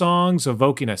out of the songs,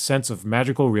 evoking a sense of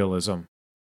magical realism.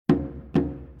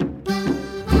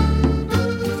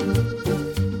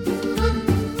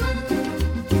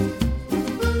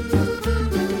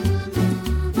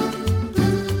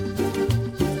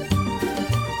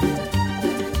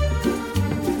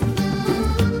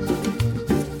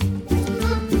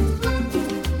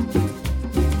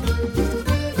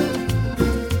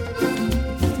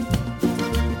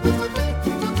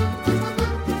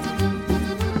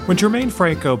 When Germaine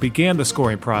Franco began the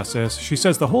scoring process, she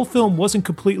says the whole film wasn't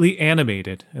completely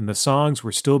animated and the songs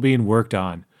were still being worked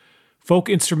on. Folk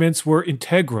instruments were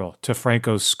integral to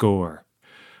Franco's score.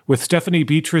 With Stephanie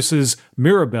Beatrice's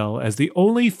Mirabel as the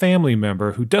only family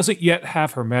member who doesn't yet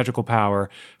have her magical power,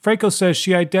 Franco says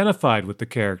she identified with the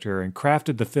character and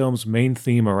crafted the film's main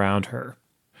theme around her.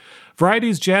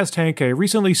 Variety's Jazz Tangcay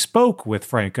recently spoke with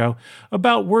Franco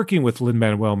about working with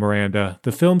Lin-Manuel Miranda,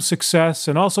 the film's success,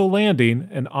 and also landing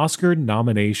an Oscar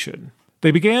nomination.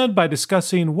 They began by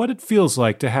discussing what it feels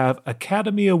like to have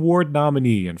Academy Award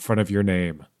nominee in front of your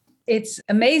name. It's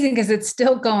amazing because it's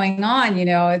still going on,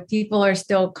 people are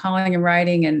still calling and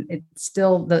writing, and it's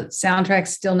still, the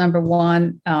soundtrack's still number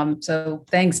one. So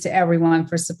thanks to everyone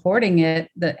for supporting it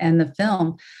and the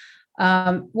film.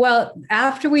 Well,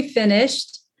 after we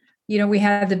finished, we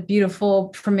had the beautiful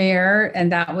premiere,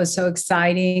 and that was so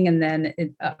exciting. And then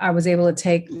I was able to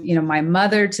take, my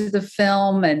mother to the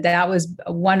film, and that was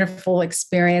a wonderful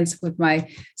experience with my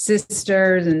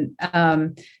sisters. And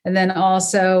then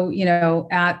also,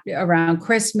 at around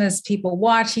Christmas, people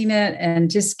watching it and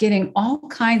just getting all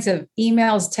kinds of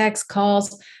emails, text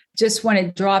calls, just when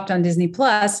it dropped on Disney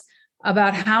Plus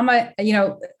about how much,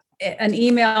 an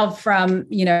email from,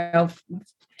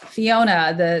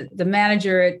 Fiona, the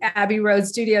manager at Abbey Road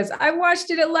Studios. I watched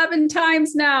it 11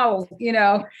 times now,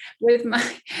 with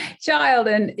my child.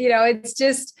 And,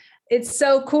 it's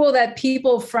so cool that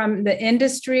people from the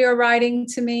industry are writing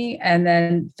to me, and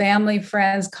then family,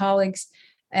 friends, colleagues,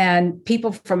 and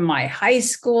people from my high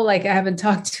school, like I haven't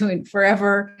talked to in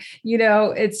forever.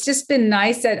 It's just been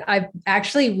nice that I've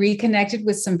actually reconnected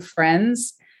with some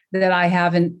friends that I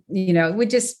haven't, we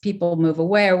just, people move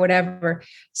away or whatever.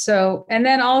 So, and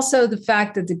then also the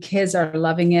fact that the kids are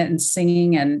loving it and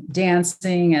singing and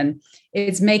dancing, and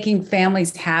it's making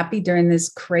families happy during this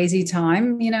crazy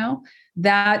time,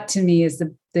 that to me is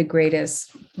the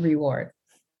greatest reward.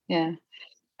 Yeah.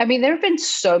 I mean, there have been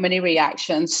so many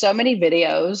reactions, so many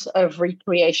videos of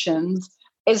recreations.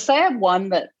 Is there one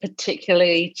that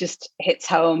particularly just hits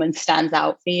home and stands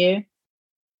out for you?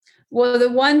 Well, the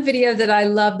one video that I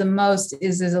love the most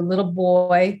is there's a little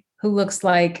boy who looks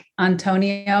like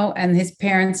Antonio, and his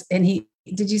parents, and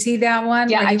did you see that one?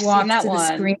 Yeah, I've seen that to one.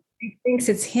 The screen, he thinks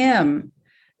it's him.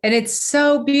 And it's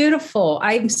so beautiful.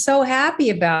 I'm so happy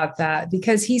about that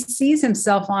because he sees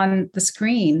himself on the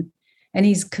screen and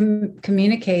he's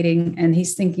communicating, and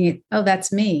he's thinking, oh,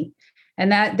 that's me.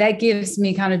 And that gives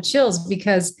me kind of chills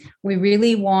because we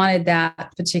really wanted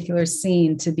that particular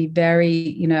scene to be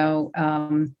very,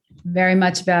 very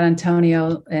much about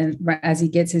Antonio, and as he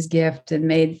gets his gift, and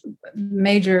made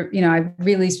major, I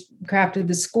really crafted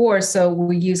the score. So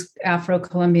we use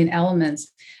Afro-Colombian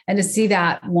elements, and to see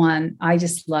that one, I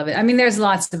just love it. I mean, there's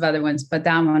lots of other ones, but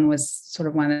that one was sort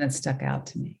of one that stuck out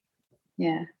to me.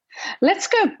 Yeah. Let's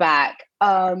go back,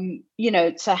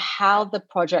 to how the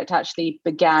project actually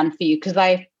began for you. Cause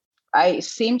I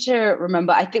seem to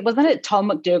remember, I think, wasn't it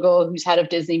Tom McDougall, who's head of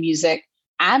Disney Music,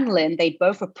 and Lin, they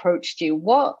both approached you.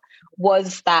 What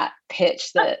was that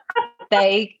pitch that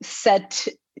they said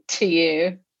to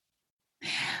you?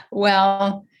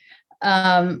 Well,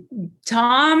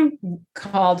 Tom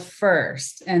called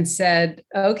first and said,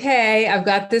 okay, I've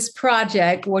got this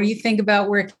project. What do you think about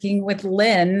working with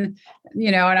Lin?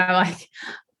 And I'm like,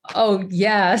 Oh,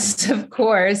 yes, of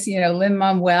course.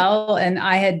 Lin-Manuel, and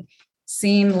I had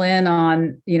seen Lin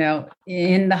on,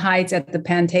 In the Heights at the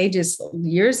Pantages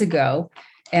years ago,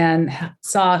 and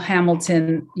saw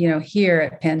Hamilton, here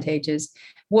at Pantages.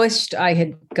 Wished I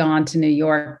had gone to New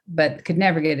York, but could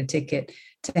never get a ticket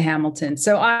to Hamilton.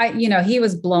 So he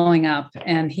was blowing up,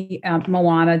 and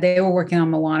Moana, they were working on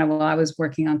Moana while I was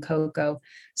working on Coco.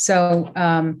 So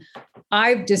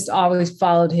I've just always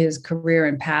followed his career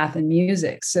and path in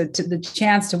music. So to the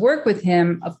chance to work with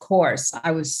him, of course,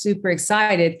 I was super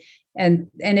excited. And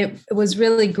it was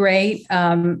really great.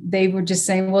 They were just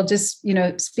saying, well, just,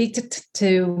 speak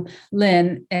to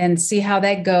Lin and see how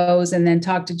that goes. And then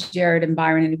talk to Jared and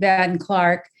Byron and Yvette and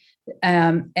Clark.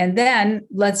 And then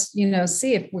let's,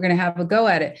 see if we're going to have a go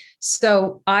at it.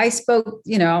 So I spoke,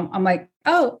 I'm like,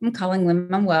 oh, I'm calling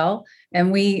Lin-Manuel. And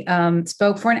we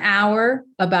spoke for an hour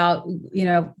about,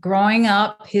 growing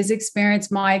up, his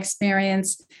experience, my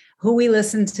experience, who we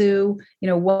listen to,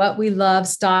 what we love,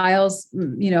 styles,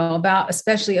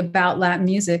 especially about Latin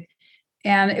music.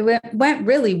 And it went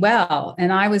really well.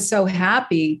 And I was so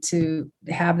happy to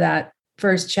have that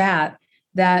first chat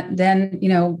that then,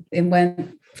 it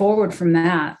went forward from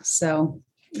that. So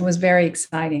it was very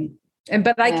exciting.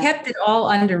 But I kept it all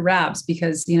under wraps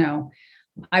because,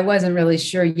 I wasn't really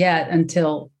sure yet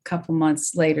until a couple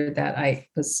months later that I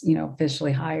was,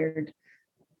 officially hired.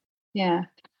 Yeah.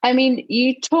 I mean,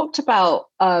 you talked about,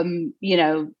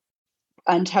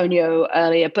 Antonio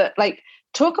earlier, but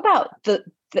talk about the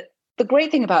great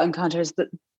thing about Encanto is that,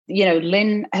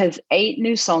 Lin has 8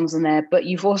 new songs in there, but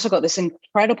you've also got this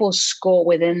incredible score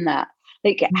within that.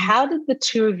 How did the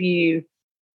two of you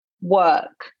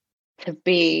work to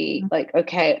be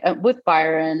okay, with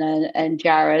Byron and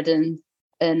Jared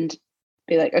and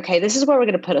be like, okay, this is where we're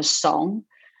going to put a song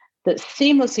that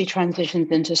seamlessly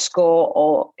transitions into score,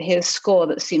 or his score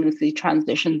that seamlessly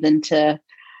transitions into,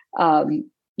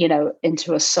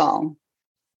 into a song?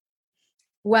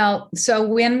 Well, so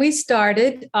when we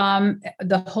started,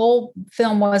 the whole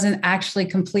film wasn't actually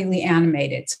completely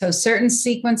animated. So certain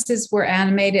sequences were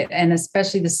animated, and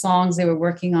especially the songs, they were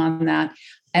working on that.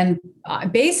 And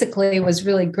basically it was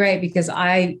really great because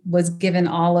I was given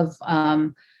all of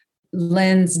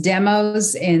Lin's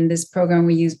demos in this program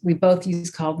we both use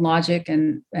called Logic,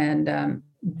 and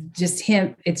just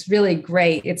him. It's really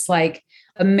great. It's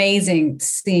amazing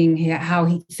seeing how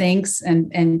he thinks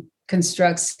and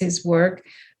constructs his work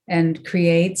and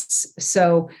creates.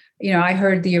 So, I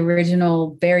heard the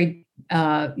original very,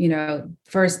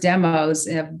 first demos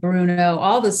of Bruno,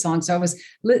 all the songs. So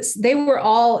they were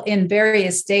all in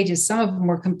various stages. Some of them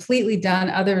were completely done.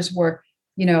 Others were,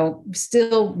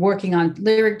 still working on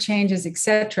lyric changes,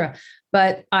 etc.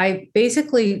 But I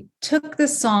basically took the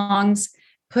songs,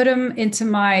 put them into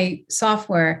my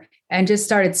software, and just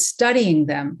started studying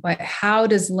them. How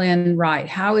does Lin write?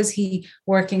 How is he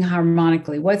working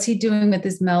harmonically? What's he doing with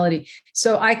his melody?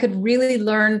 So I could really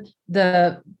learn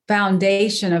the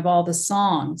foundation of all the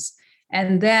songs.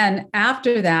 And then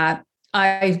after that,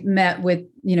 I met with,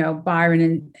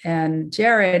 Byron and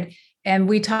Jared, and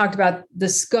we talked about the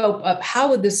scope of how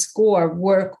would the score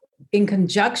work in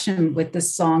conjunction with the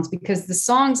songs, because the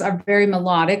songs are very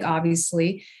melodic,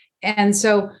 obviously. And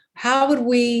so how would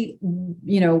we,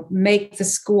 make the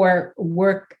score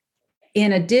work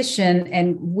in addition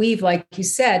and weave, like you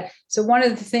said? So one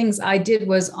of the things I did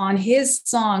was on his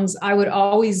songs, I would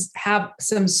always have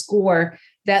some score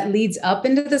that leads up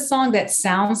into the song that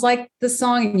sounds like the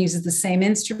song and uses the same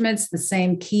instruments, the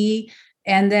same key.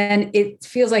 And then it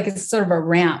feels like it's sort of a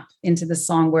ramp into the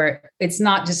song where it's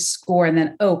not just score and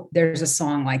then, oh, there's a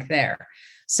song there.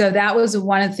 So that was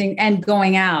one of the things. And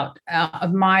going out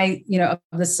of my, of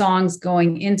the songs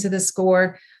going into the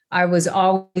score, I was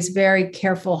always very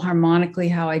careful harmonically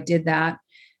how I did that.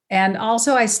 And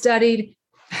also I studied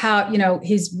how,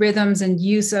 his rhythms and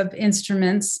use of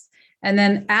instruments. And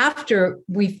then after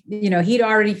he'd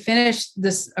already finished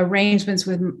this arrangements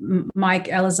with Mike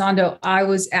Elizondo, I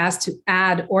was asked to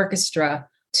add orchestra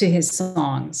to his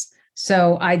songs.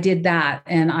 So I did that,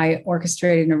 and I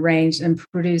orchestrated and arranged and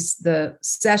produced the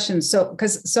sessions.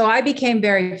 So I became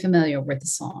very familiar with the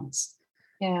songs.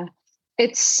 Yeah.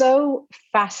 It's so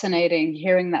fascinating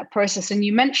hearing that process. And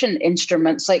you mentioned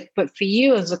instruments, but for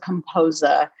you as a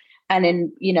composer and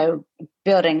in,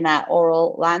 building that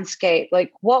oral landscape,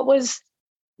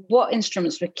 what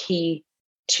instruments were key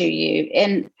to you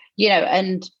in,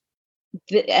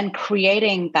 and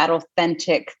creating that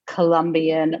authentic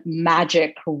Colombian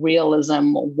magic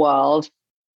realism world?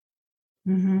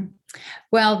 Mm-hmm.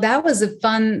 Well, that was a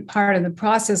fun part of the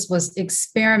process, was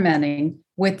experimenting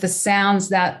with the sounds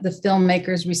that the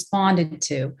filmmakers responded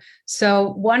to. So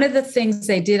one of the things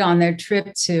they did on their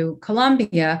trip to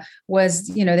Colombia was,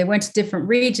 they went to different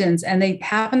regions and they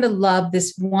happened to love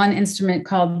this one instrument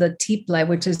called the tiple,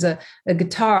 which is a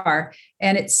guitar,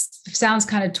 and it sounds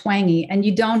kind of twangy, and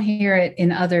you don't hear it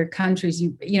in other countries.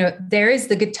 There is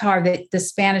the guitar, the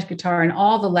Spanish guitar in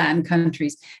all the Latin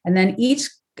countries, and then each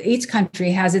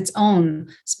country has its own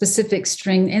specific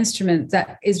string instrument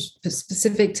that is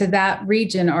specific to that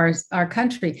region or our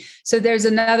country. So there's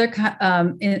another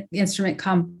instrument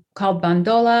called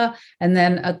bandola, and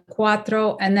then a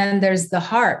cuatro, and then there's the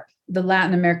harp, the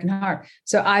Latin American harp.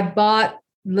 So I bought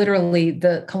literally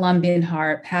the Colombian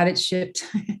harp, had it shipped.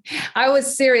 I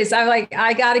was serious. I'm like,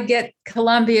 I got to get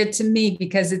Colombia to me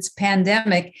because it's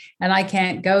pandemic and I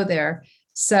can't go there.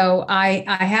 So I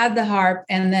had the harp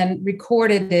and then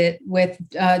recorded it with,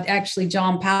 actually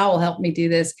John Powell helped me do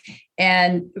this,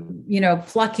 and,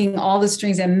 plucking all the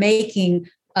strings and making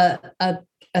a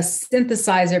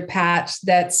synthesizer patch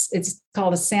it's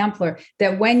called a sampler,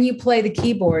 that when you play the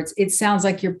keyboards, it sounds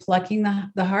like you're plucking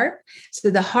the harp. So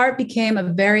the harp became a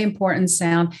very important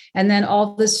sound. And then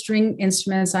all the string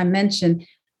instruments I mentioned,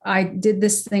 I did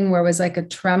this thing where it was like a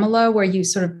tremolo where you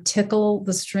sort of tickle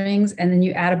the strings and then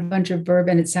you add a bunch of verb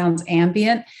and it sounds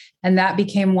ambient. And that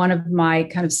became one of my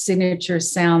kind of signature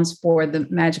sounds for the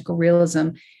magical realism,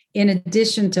 in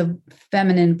addition to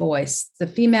feminine voice. The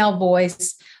female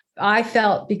voice, I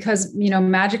felt, because,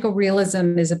 magical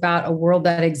realism is about a world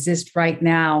that exists right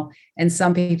now, and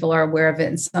some people are aware of it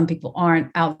and some people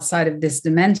aren't, outside of this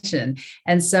dimension.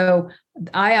 And so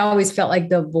I always felt like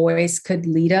the voice could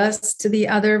lead us to the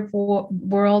other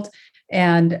world.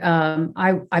 And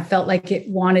I felt like it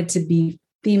wanted to be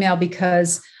female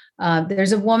because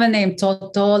there's a woman named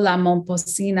Toto La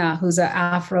Momposina, who's an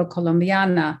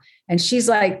Afro-Colombiana, and she's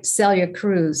like Celia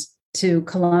Cruz to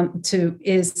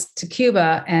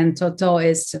Cuba, and Toto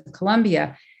is to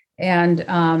Colombia.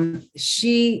 And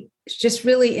she just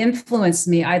really influenced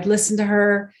me. I'd listen to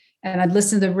her and I'd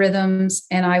listen to the rhythms,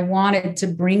 and I wanted to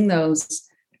bring those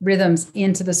rhythms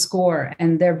into the score.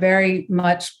 And they're very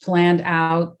much planned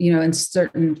out, in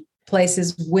certain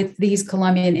places with these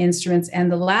Colombian instruments.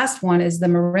 And the last one is the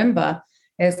marimba.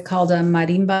 It's called a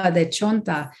marimba de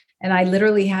chonta. And I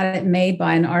literally had it made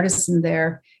by an artisan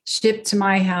there, shipped to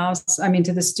my house,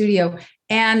 to the studio,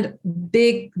 and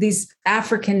these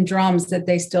African drums that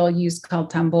they still use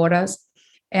called tamboras.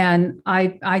 And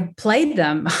I played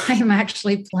them. I'm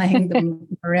actually playing the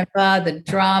marimba, the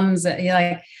drums,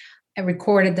 I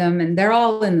recorded them, and they're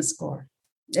all in the score,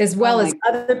 as well as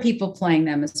other people playing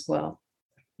them as well.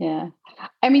 Yeah.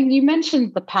 You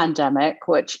mentioned the pandemic,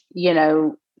 which,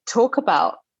 talk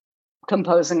about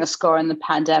composing a score in the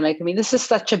pandemic. This is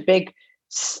such a big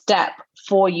step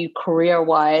for you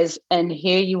career-wise, and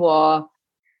here you are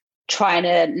trying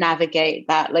to navigate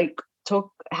that.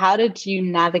 How did you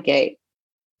navigate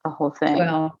the whole thing?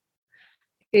 Well,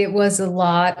 it was a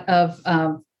lot of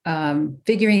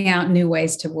figuring out new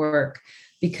ways to work,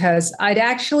 because I'd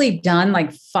actually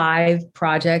done 5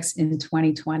 projects in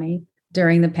 2020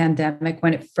 during the pandemic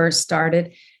when it first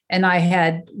started, and I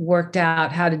had worked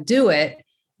out how to do it.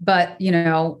 But,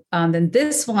 then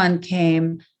this one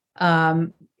came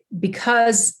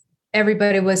because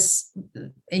everybody was,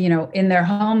 in their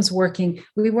homes working.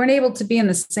 We weren't able to be in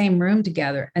the same room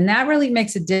together. And that really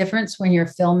makes a difference when you're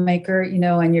a filmmaker,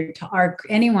 and you're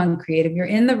anyone creative. You're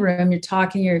in the room, you're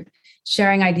talking, you're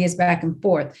sharing ideas back and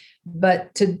forth.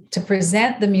 But to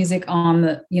present the music on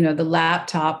the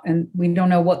laptop, and we don't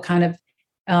know what kind of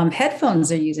headphones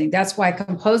they're using. That's why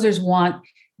composers want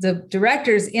the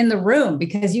directors in the room,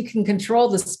 because you can control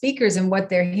the speakers and what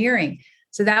they're hearing.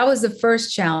 So that was the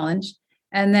first challenge.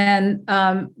 And then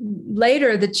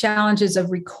later, the challenges of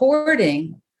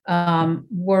recording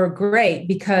were great,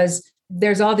 because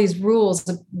there's all these rules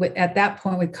at that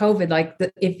point with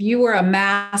COVID. If you were a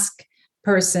mask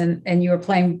person and you were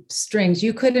playing strings,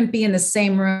 you couldn't be in the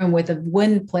same room with a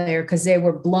wind player because they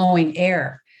were blowing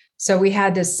air. So we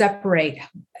had to separate,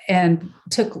 and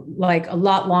took a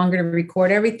lot longer to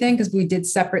record everything because we did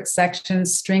separate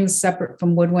sections, strings separate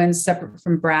from woodwinds, separate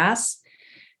from brass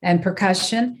and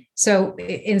percussion. So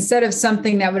instead of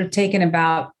something that would have taken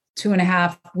about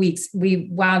 2.5 weeks, we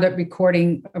wound up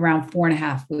recording around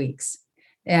 4.5 weeks.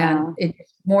 And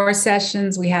more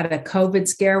sessions. We had a COVID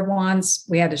scare once.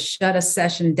 We had to shut a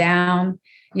session down,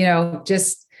 So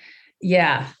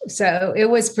it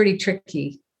was pretty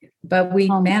tricky. But we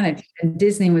managed, and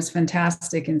Disney was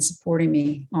fantastic in supporting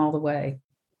me all the way.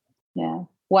 Yeah.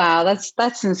 Wow.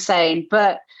 That's insane.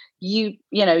 But you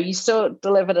still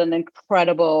delivered an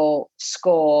incredible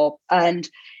score. And,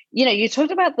 you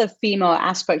talked about the female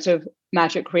aspect of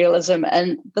magic realism.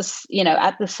 And this,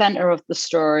 at the center of the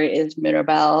story is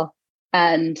Mirabel,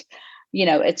 and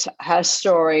it's her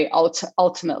story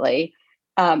ultimately,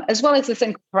 as well as this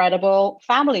incredible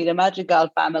family, the Madrigal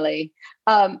family.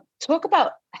 Talk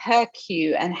about her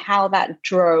cue and how that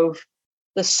drove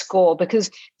the score, because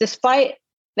despite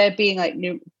there being like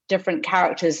different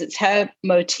characters, it's her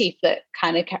motif that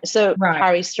kind of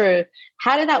carries through.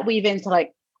 How did that weave into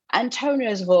like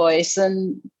Antonio's voice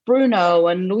and Bruno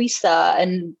and Luisa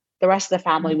and the rest of the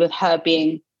family, with her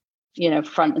being,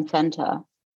 front and center?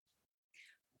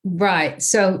 Right.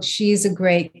 So she's a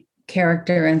great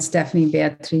character, and Stephanie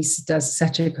Beatriz does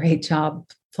such a great job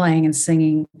playing and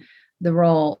singing the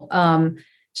role.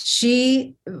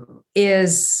 She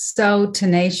is so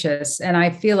tenacious, and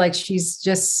I feel like she's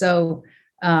just so,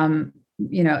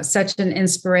 such an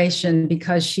inspiration,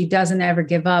 because she doesn't ever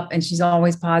give up, and she's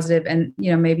always positive. And,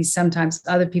 maybe sometimes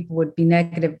other people would be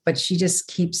negative, but she just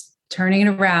keeps turning it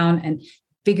around and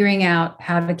figuring out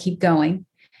how to keep going.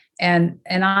 And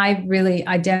I really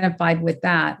identified with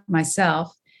that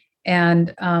myself.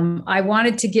 And I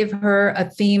wanted to give her a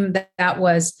theme that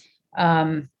was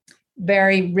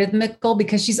very rhythmical,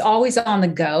 because she's always on the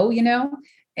go,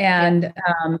 and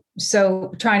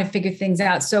so trying to figure things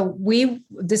out. So we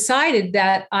decided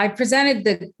that I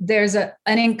presented there's an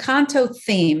Encanto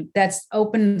theme that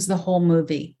opens the whole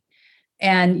movie,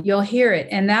 and you'll hear it.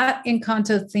 And that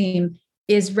Encanto theme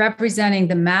is representing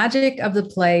the magic of the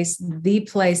place,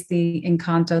 the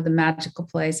Encanto, the magical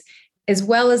place, as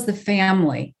well as the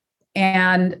family.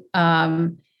 And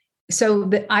so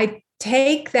I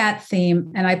take that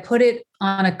theme and I put it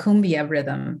on a cumbia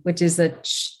rhythm, which is and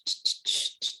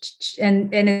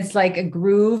it's like a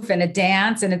groove and a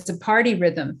dance, and it's a party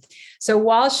rhythm. So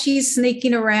while she's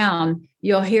sneaking around,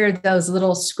 you'll hear those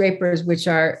little scrapers, which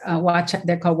are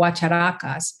they're called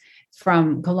huacharacas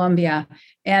from Colombia.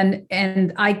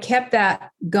 And I kept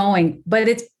that going,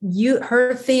 but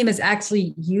her theme is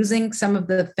actually using some of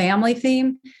the family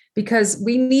theme, because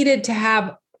we needed to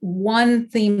have one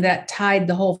theme that tied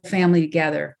the whole family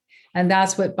together. And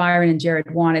that's what Byron and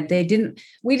Jared wanted.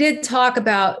 We did talk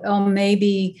about,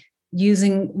 maybe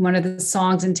using one of the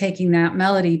songs and taking that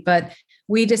melody, but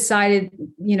we decided,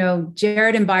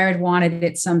 Jared and Byron wanted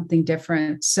it something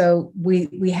different. So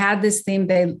we had this theme.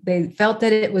 They felt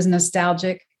that it was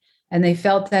nostalgic, and they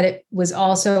felt that it was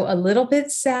also a little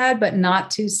bit sad, but not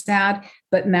too sad,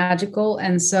 but magical.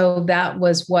 And so that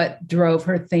was what drove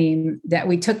her theme, that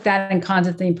we took that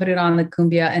Encanto theme, put it on the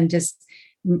cumbia, and just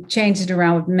changed it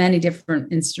around with many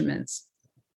different instruments.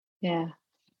 Yeah.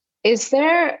 Is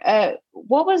there,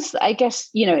 what was, I guess,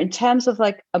 in terms of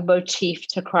like a motif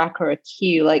to crack or a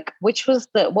cue, like what was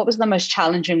the most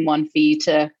challenging one for you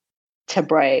to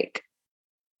break?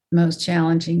 Most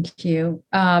challenging cue.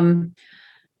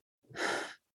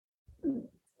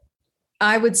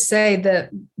 I would say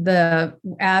that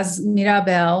as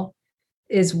Mirabel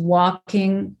is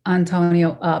walking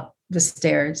Antonio up the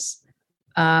stairs,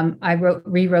 I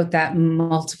rewrote that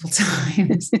multiple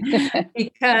times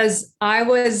because I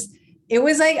was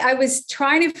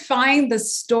trying to find the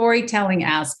storytelling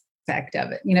aspect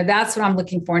of it. That's what I'm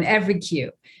looking for in every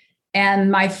cue. And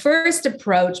my first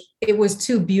approach, it was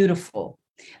too beautiful.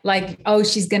 Like, oh,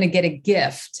 she's going to get a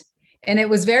gift. And it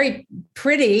was very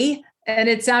pretty and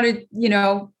it sounded,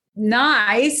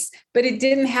 nice, but it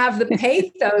didn't have the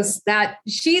pathos that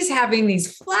she's having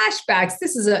these flashbacks.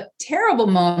 This is a terrible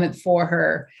moment for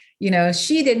her.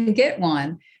 She didn't get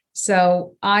one.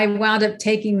 So I wound up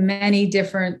taking many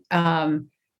different,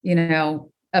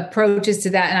 approaches to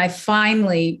that. And I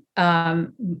finally,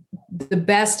 the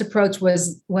best approach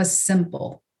was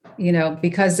simple,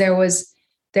 because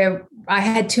I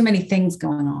had too many things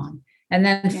going on. And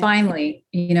then finally,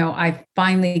 I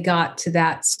finally got to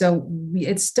that. So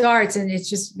it starts and it's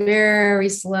just very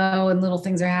slow and little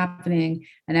things are happening.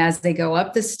 And as they go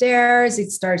up the stairs,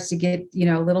 it starts to get,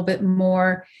 a little bit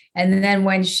more. And then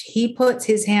when he puts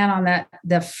his hand on that,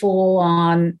 the full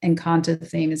on Encanto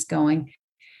theme is going.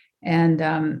 And,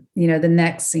 the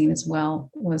next scene as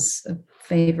well was a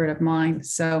favorite of mine.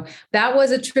 So that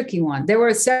was a tricky one. There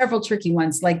were several tricky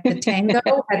ones, like the tango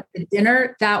at the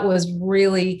dinner. That was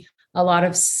really a lot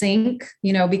of sync,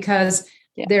 because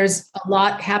there's a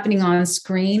lot happening on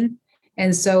screen.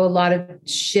 And so a lot of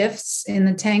shifts in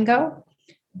the tango,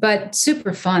 but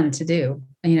super fun to do.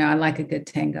 I like a good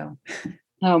tango.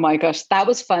 Oh my gosh, that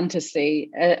was fun to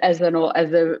see as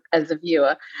a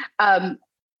viewer.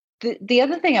 The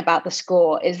other thing about the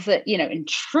score is that, in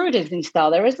true Disney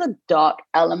style, there is a dark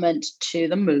element to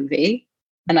the movie.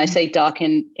 And I say dark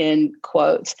in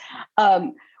quotes.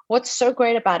 What's so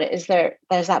great about it is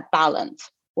there's that balance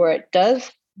where it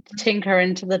does tinker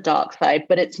into the dark side,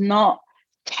 but it's not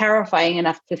terrifying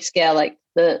enough to scare like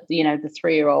the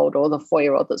 3-year-old or the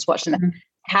 4-year-old that's watching that.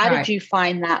 How did you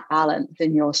find that balance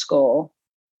in your score?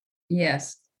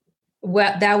 Yes.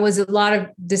 Well, that was a lot of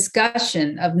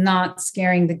discussion of not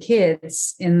scaring the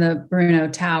kids in the Bruno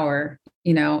Tower,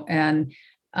 and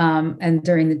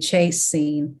during the chase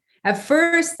scene. At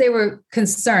first, they were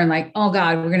concerned, like, "Oh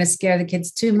God, we're going to scare the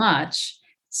kids too much.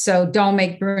 So don't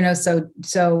make Bruno so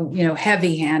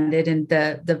heavy-handed and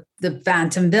the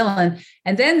phantom villain."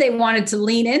 And then they wanted to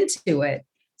lean into it.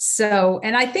 So,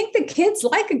 and I think the kids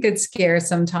like a good scare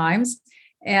sometimes.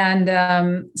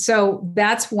 And so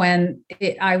that's when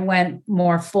I went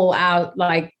more full out,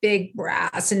 like big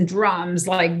brass and drums,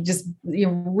 like just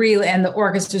really, and the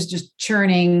orchestra's just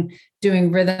churning,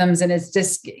 doing rhythms, and it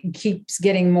keeps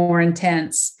getting more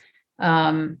intense.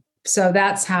 So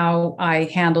that's how I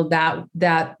handled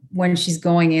that when she's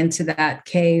going into that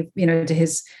cave, to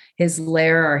his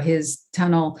lair or his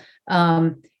tunnel.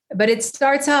 But it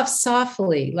starts off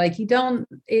softly, like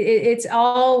it's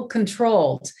all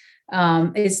controlled.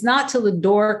 It's not till the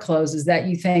door closes that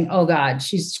you think, "Oh God,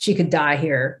 she could die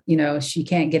here. She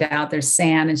can't get out. There's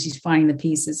sand and she's finding the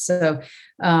pieces." So,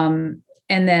 and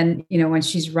then, when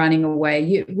she's running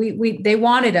away, they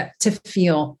wanted to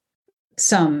feel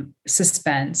some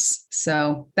suspense.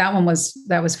 So that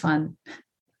was fun.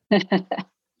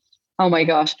 Oh my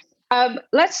gosh.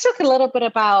 Let's talk a little bit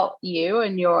about you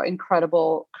and your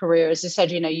incredible career. As I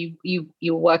said,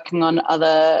 you're working on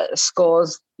other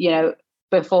scores,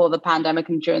 before the pandemic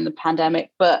and during the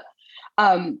pandemic, but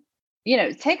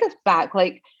take us back,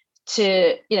 like,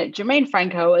 to Germaine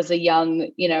Franco as a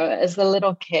young, as a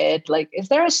little kid. Like, is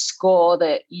there a score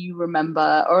that you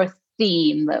remember or a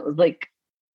theme that was like,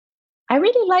 I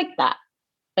really like that,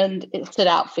 and it stood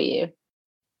out for you?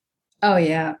 Oh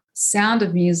yeah, Sound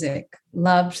of Music.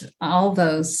 Loved all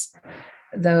those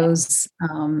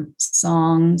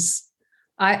songs.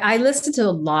 I listened to a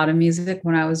lot of music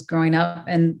when I was growing up,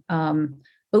 and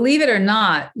believe it or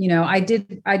not, I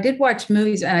did watch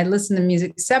movies and I listened to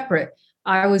music separate.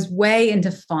 I was way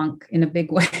into funk in a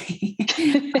big way.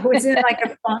 I was in like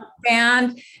a funk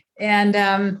band,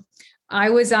 and I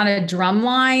was on a drum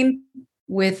line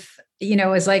with, it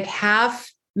was like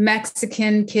half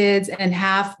Mexican kids and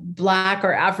half Black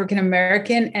or African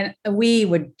American, and we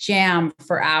would jam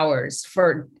for hours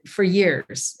for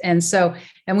years. And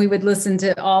we would listen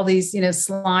to all these,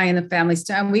 Sly and the Family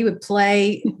Stone. We would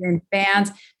play in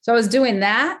bands. So I was doing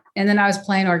that, and then I was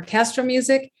playing orchestral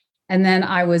music, and then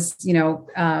I was,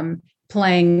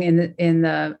 playing in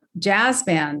the jazz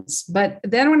bands. But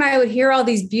then when I would hear all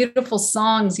these beautiful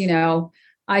songs,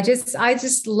 I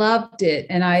just loved it.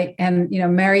 And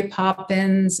Mary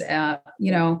Poppins, I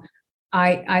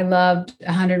loved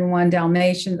 101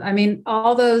 Dalmatians. I mean,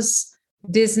 all those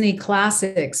Disney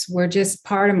classics were just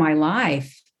part of my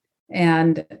life,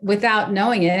 and without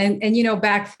knowing it. And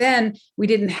back then we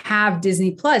didn't have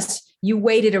Disney Plus. You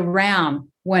waited around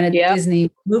when a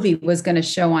Disney movie was going to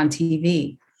show on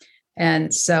TV.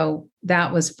 And so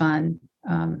that was fun.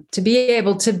 To be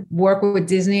able to work with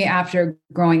Disney after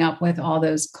growing up with all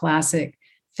those classic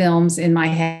films in my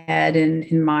head and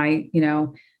in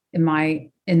my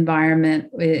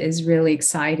environment is really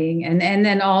exciting. And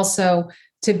then also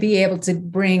to be able to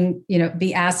bring,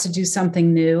 be asked to do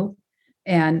something new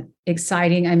and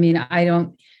exciting. I mean, I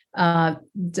don't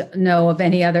know of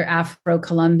any other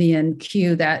Afro-Colombian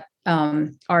cue that are,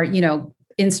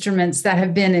 instruments that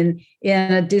have been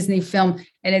in a Disney film.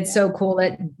 And it's so cool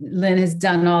that Lin has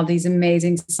done all these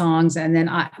amazing songs. And then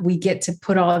we get to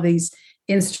put all these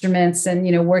instruments and,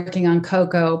 working on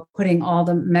Coco, putting all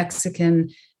the Mexican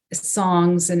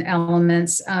songs and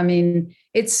elements. I mean,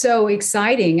 it's so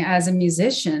exciting as a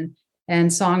musician and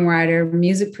songwriter,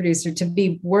 music producer, to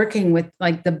be working with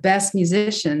like the best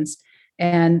musicians.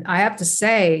 And I have to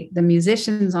say, the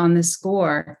musicians on this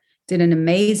score did an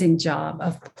amazing job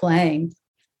of playing.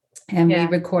 And we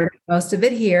recorded most of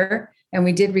it here. And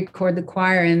we did record the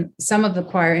choir and some of the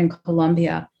choir in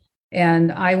Colombia.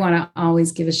 And I want to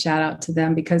always give a shout out to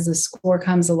them because the score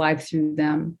comes alive through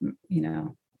them,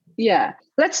 Yeah.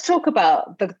 Let's talk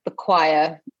about the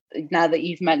choir now that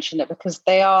you've mentioned it, because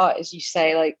they are, as you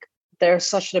say, like, they're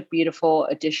such a beautiful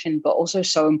addition, but also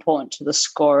so important to the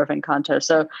score of Encanto.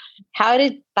 So how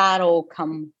did that all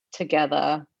come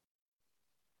together?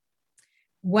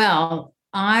 Well,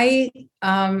 I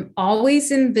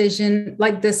always envisioned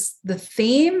like this, the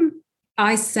theme,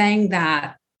 I sang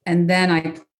that, and then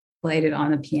I played it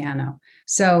on the piano.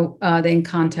 So the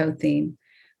Encanto theme.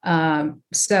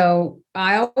 So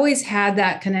I always had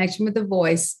that connection with the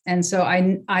voice. And so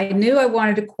I knew I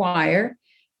wanted a choir.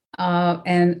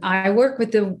 And I work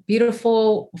with a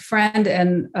beautiful friend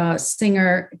and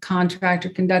singer, contractor,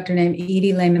 conductor named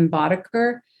Edie Lehman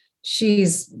Boddicker.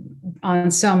 She's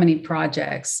on so many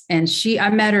projects. And I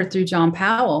met her through John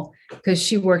Powell because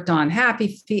she worked on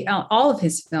Happy Feet, all of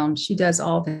his films. She does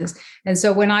all of his. And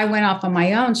so when I went off on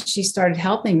my own, she started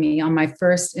helping me on my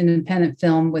first independent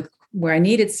film where I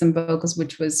needed some vocals,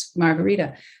 which was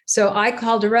Margarita. So I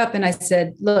called her up and I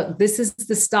said, look, this is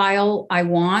the style I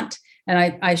want.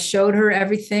 And I showed her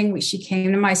everything. She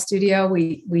came to my studio.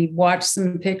 We watched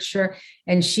some picture,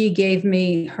 and she gave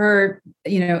me her,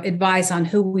 advice on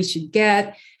who we should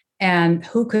get and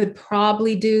who could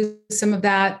probably do some of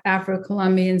that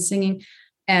Afro-Colombian singing.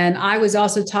 And I was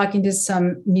also talking to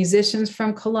some musicians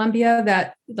from Colombia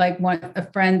that, like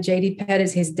a friend, JD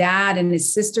Pettis, his dad and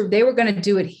his sister, they were going to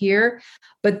do it here.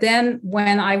 But then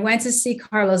when I went to see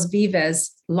Carlos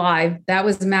Vives live, that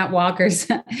was Matt Walker's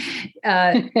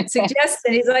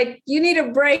suggestion. He's like, you need a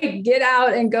break, get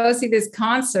out and go see this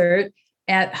concert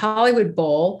at Hollywood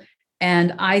Bowl.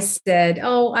 And I said,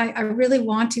 I really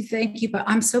want to, thank you, but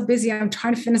I'm so busy. I'm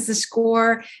trying to finish the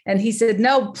score. And he said,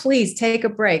 no, please take a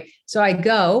break. So I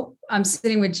go, I'm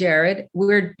sitting with Jared.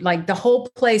 We're like, the whole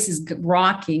place is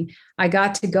rocking. I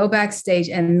got to go backstage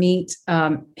and meet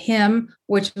him,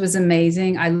 which was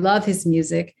amazing. I love his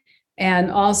music and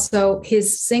also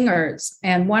his singers.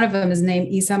 And one of them is named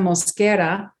Isa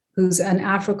Mosquera, who's an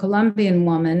Afro-Colombian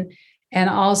woman, and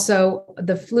also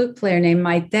the flute player named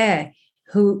Maite,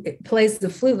 who plays the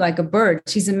flute like a bird.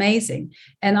 She's amazing.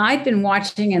 And I'd been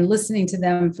watching and listening to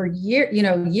them for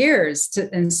years.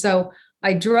 And so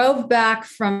I drove back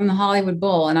from the Hollywood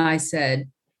Bowl and I said,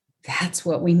 that's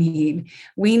what we need.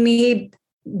 We need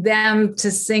them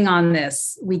to sing on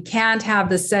this. We can't have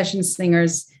the session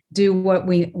singers do what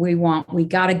we want. We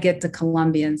got to get the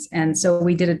Colombians. And so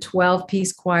we did a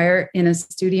 12-piece choir in a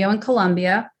studio in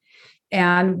Colombia.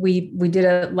 And we did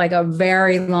a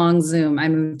very long Zoom. I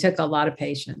mean, it took a lot of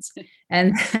patience.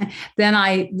 And then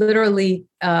I literally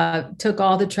took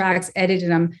all the tracks,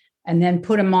 edited them, and then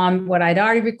put them on what I'd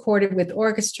already recorded with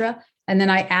orchestra. And then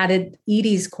I added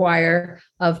Edie's choir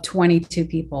of 22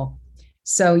 people.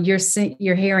 So you're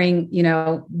hearing,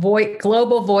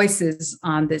 global voices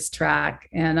on this track,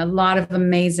 and a lot of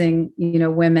amazing,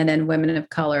 women and women of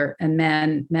color and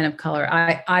men of color.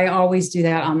 I always do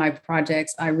that on my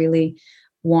projects. I really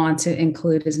want to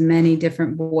include as many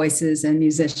different voices and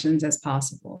musicians as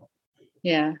possible.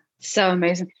 Yeah, so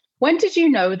amazing. When did you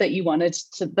know that you wanted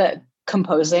that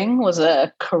composing was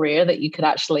a career that you could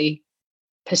actually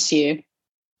pursue?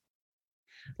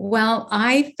 Well,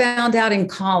 I found out in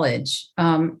college.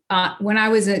 When I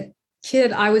was a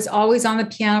kid, I was always on the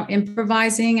piano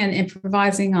improvising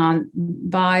on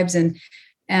vibes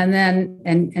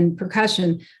and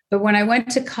percussion. But when I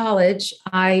went to college,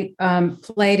 I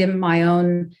played in my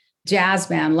own jazz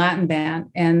band, Latin band,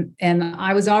 and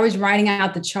I was always writing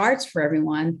out the charts for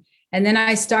everyone. And then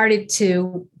I started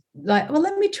to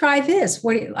let me try this.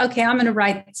 Okay, I'm going to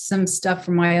write some stuff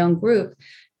for my own group.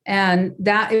 And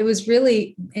that it was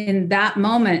really in that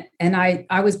moment. And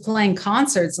I was playing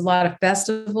concerts, a lot of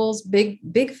festivals,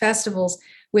 big festivals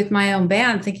with my own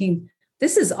band, thinking,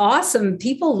 this is awesome.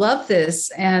 People love this.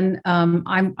 And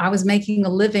I was making a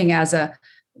living as a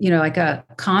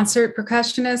concert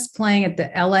percussionist, playing at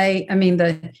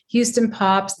the Houston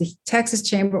Pops, the Texas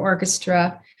Chamber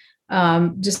Orchestra,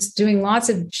 just doing lots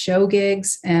of show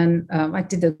gigs. And I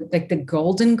did the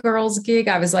Golden Girls gig.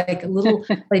 I was like a little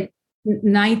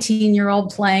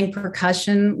 19-year-old playing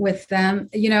percussion with them,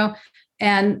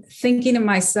 and thinking to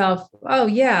myself, oh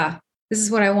yeah, this is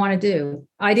what I want to do.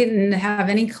 I didn't have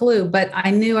any clue, but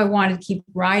I knew I wanted to keep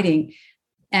writing.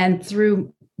 And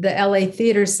through the LA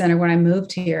Theater Center, when I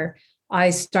moved here,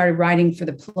 I started writing for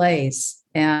the plays.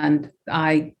 And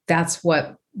that's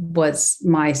what was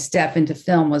my step into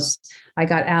film. Was I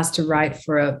got asked to write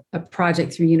for a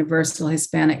project through Universal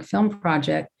Hispanic Film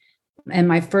Project. And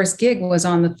my first gig was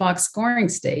on the Fox scoring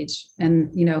stage.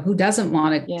 And, who doesn't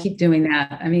want to keep doing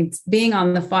that? I mean, being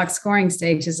on the Fox scoring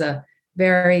stage is a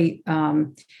very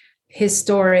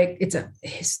historic, it's a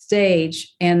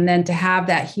stage. And then to have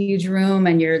that huge room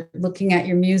and you're looking at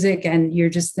your music and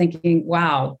you're just thinking,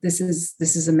 wow, this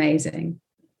is amazing.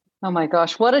 Oh my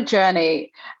gosh, what a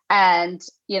journey. And,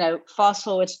 fast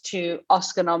forward to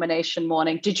Oscar nomination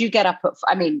morning. Did you get up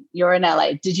you're in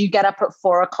LA. Did you get up at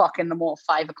 4:00 in the morning,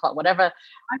 5:00, whatever?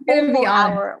 I'm going to be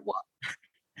on.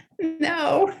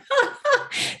 No.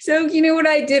 So, what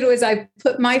I did was I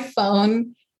put my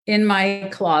phone in my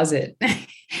closet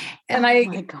and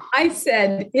I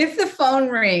said, if the phone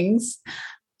rings,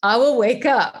 I will wake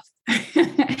up.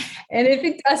 And if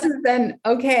it doesn't, then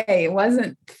okay, it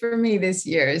wasn't for me this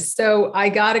year. So I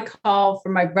got a call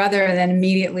from my brother and then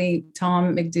immediately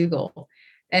Tom McDougall.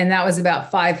 And that was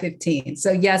about 5:15.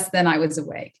 So yes, then I was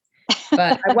awake.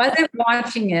 But I wasn't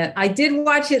watching it. I did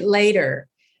watch it later.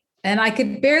 And I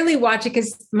could barely watch it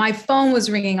because my phone was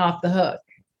ringing off the hook.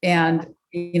 And,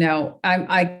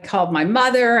 I called my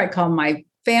mother, I called my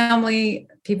family.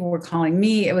 People were calling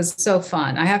me. It was so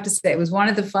fun. I have to say, it was one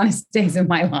of the funnest days of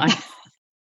my life.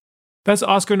 That's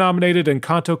Oscar-nominated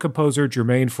Encanto composer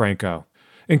Germaine Franco.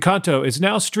 Encanto is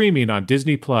now streaming on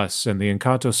Disney+, and the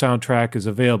Encanto soundtrack is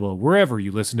available wherever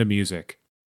you listen to music.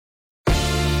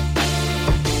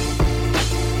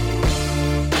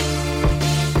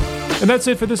 And that's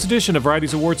it for this edition of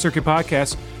Variety's Award Circuit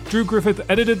Podcast. Drew Griffith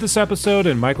edited this episode,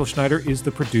 and Michael Schneider is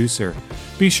the producer.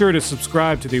 Be sure to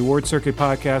subscribe to the Award Circuit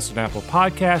Podcast on Apple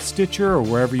Podcasts, Stitcher, or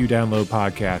wherever you download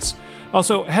podcasts.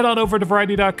 Also, head on over to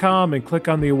Variety.com and click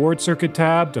on the Award Circuit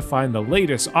tab to find the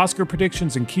latest Oscar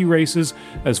predictions and key races,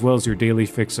 as well as your daily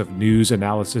fix of news,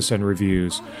 analysis, and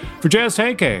reviews. For Jazz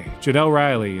Henke, Janelle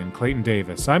Riley, and Clayton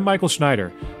Davis, I'm Michael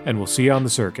Schneider, and we'll see you on the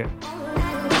circuit.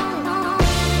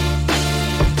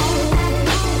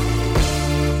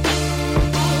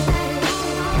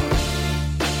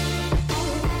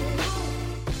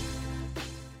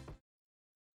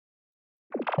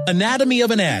 Anatomy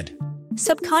of an ad.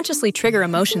 Subconsciously trigger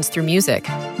emotions through music.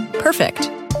 Perfect.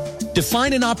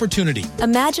 Define an opportunity.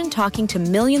 Imagine talking to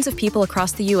millions of people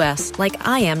across the U.S. like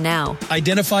I am now.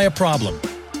 Identify a problem.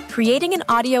 Creating an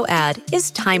audio ad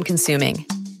is time-consuming.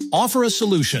 Offer a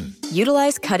solution.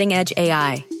 Utilize cutting-edge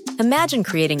AI. Imagine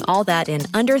creating all that in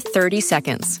under 30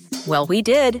 seconds. Well, we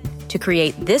did to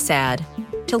create this ad.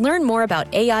 To learn more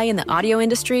about AI in the audio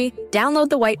industry, download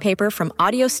the white paper from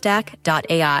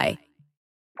audiostack.ai.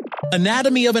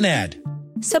 Anatomy of an ad.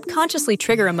 Subconsciously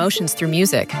trigger emotions through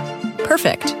music.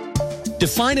 Perfect.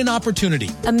 Define an opportunity.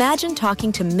 Imagine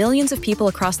talking to millions of people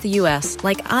across the U.S.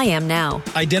 like I am now.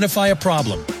 Identify a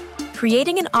problem.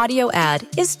 Creating an audio ad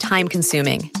is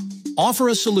time-consuming. Offer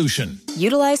a solution.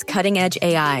 Utilize cutting-edge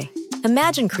AI.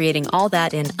 Imagine creating all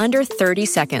that in under 30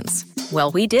 seconds.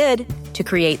 Well, we did to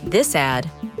create this ad.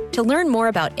 To learn more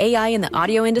about AI in the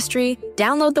audio industry,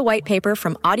 download the white paper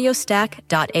from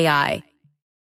audiostack.ai.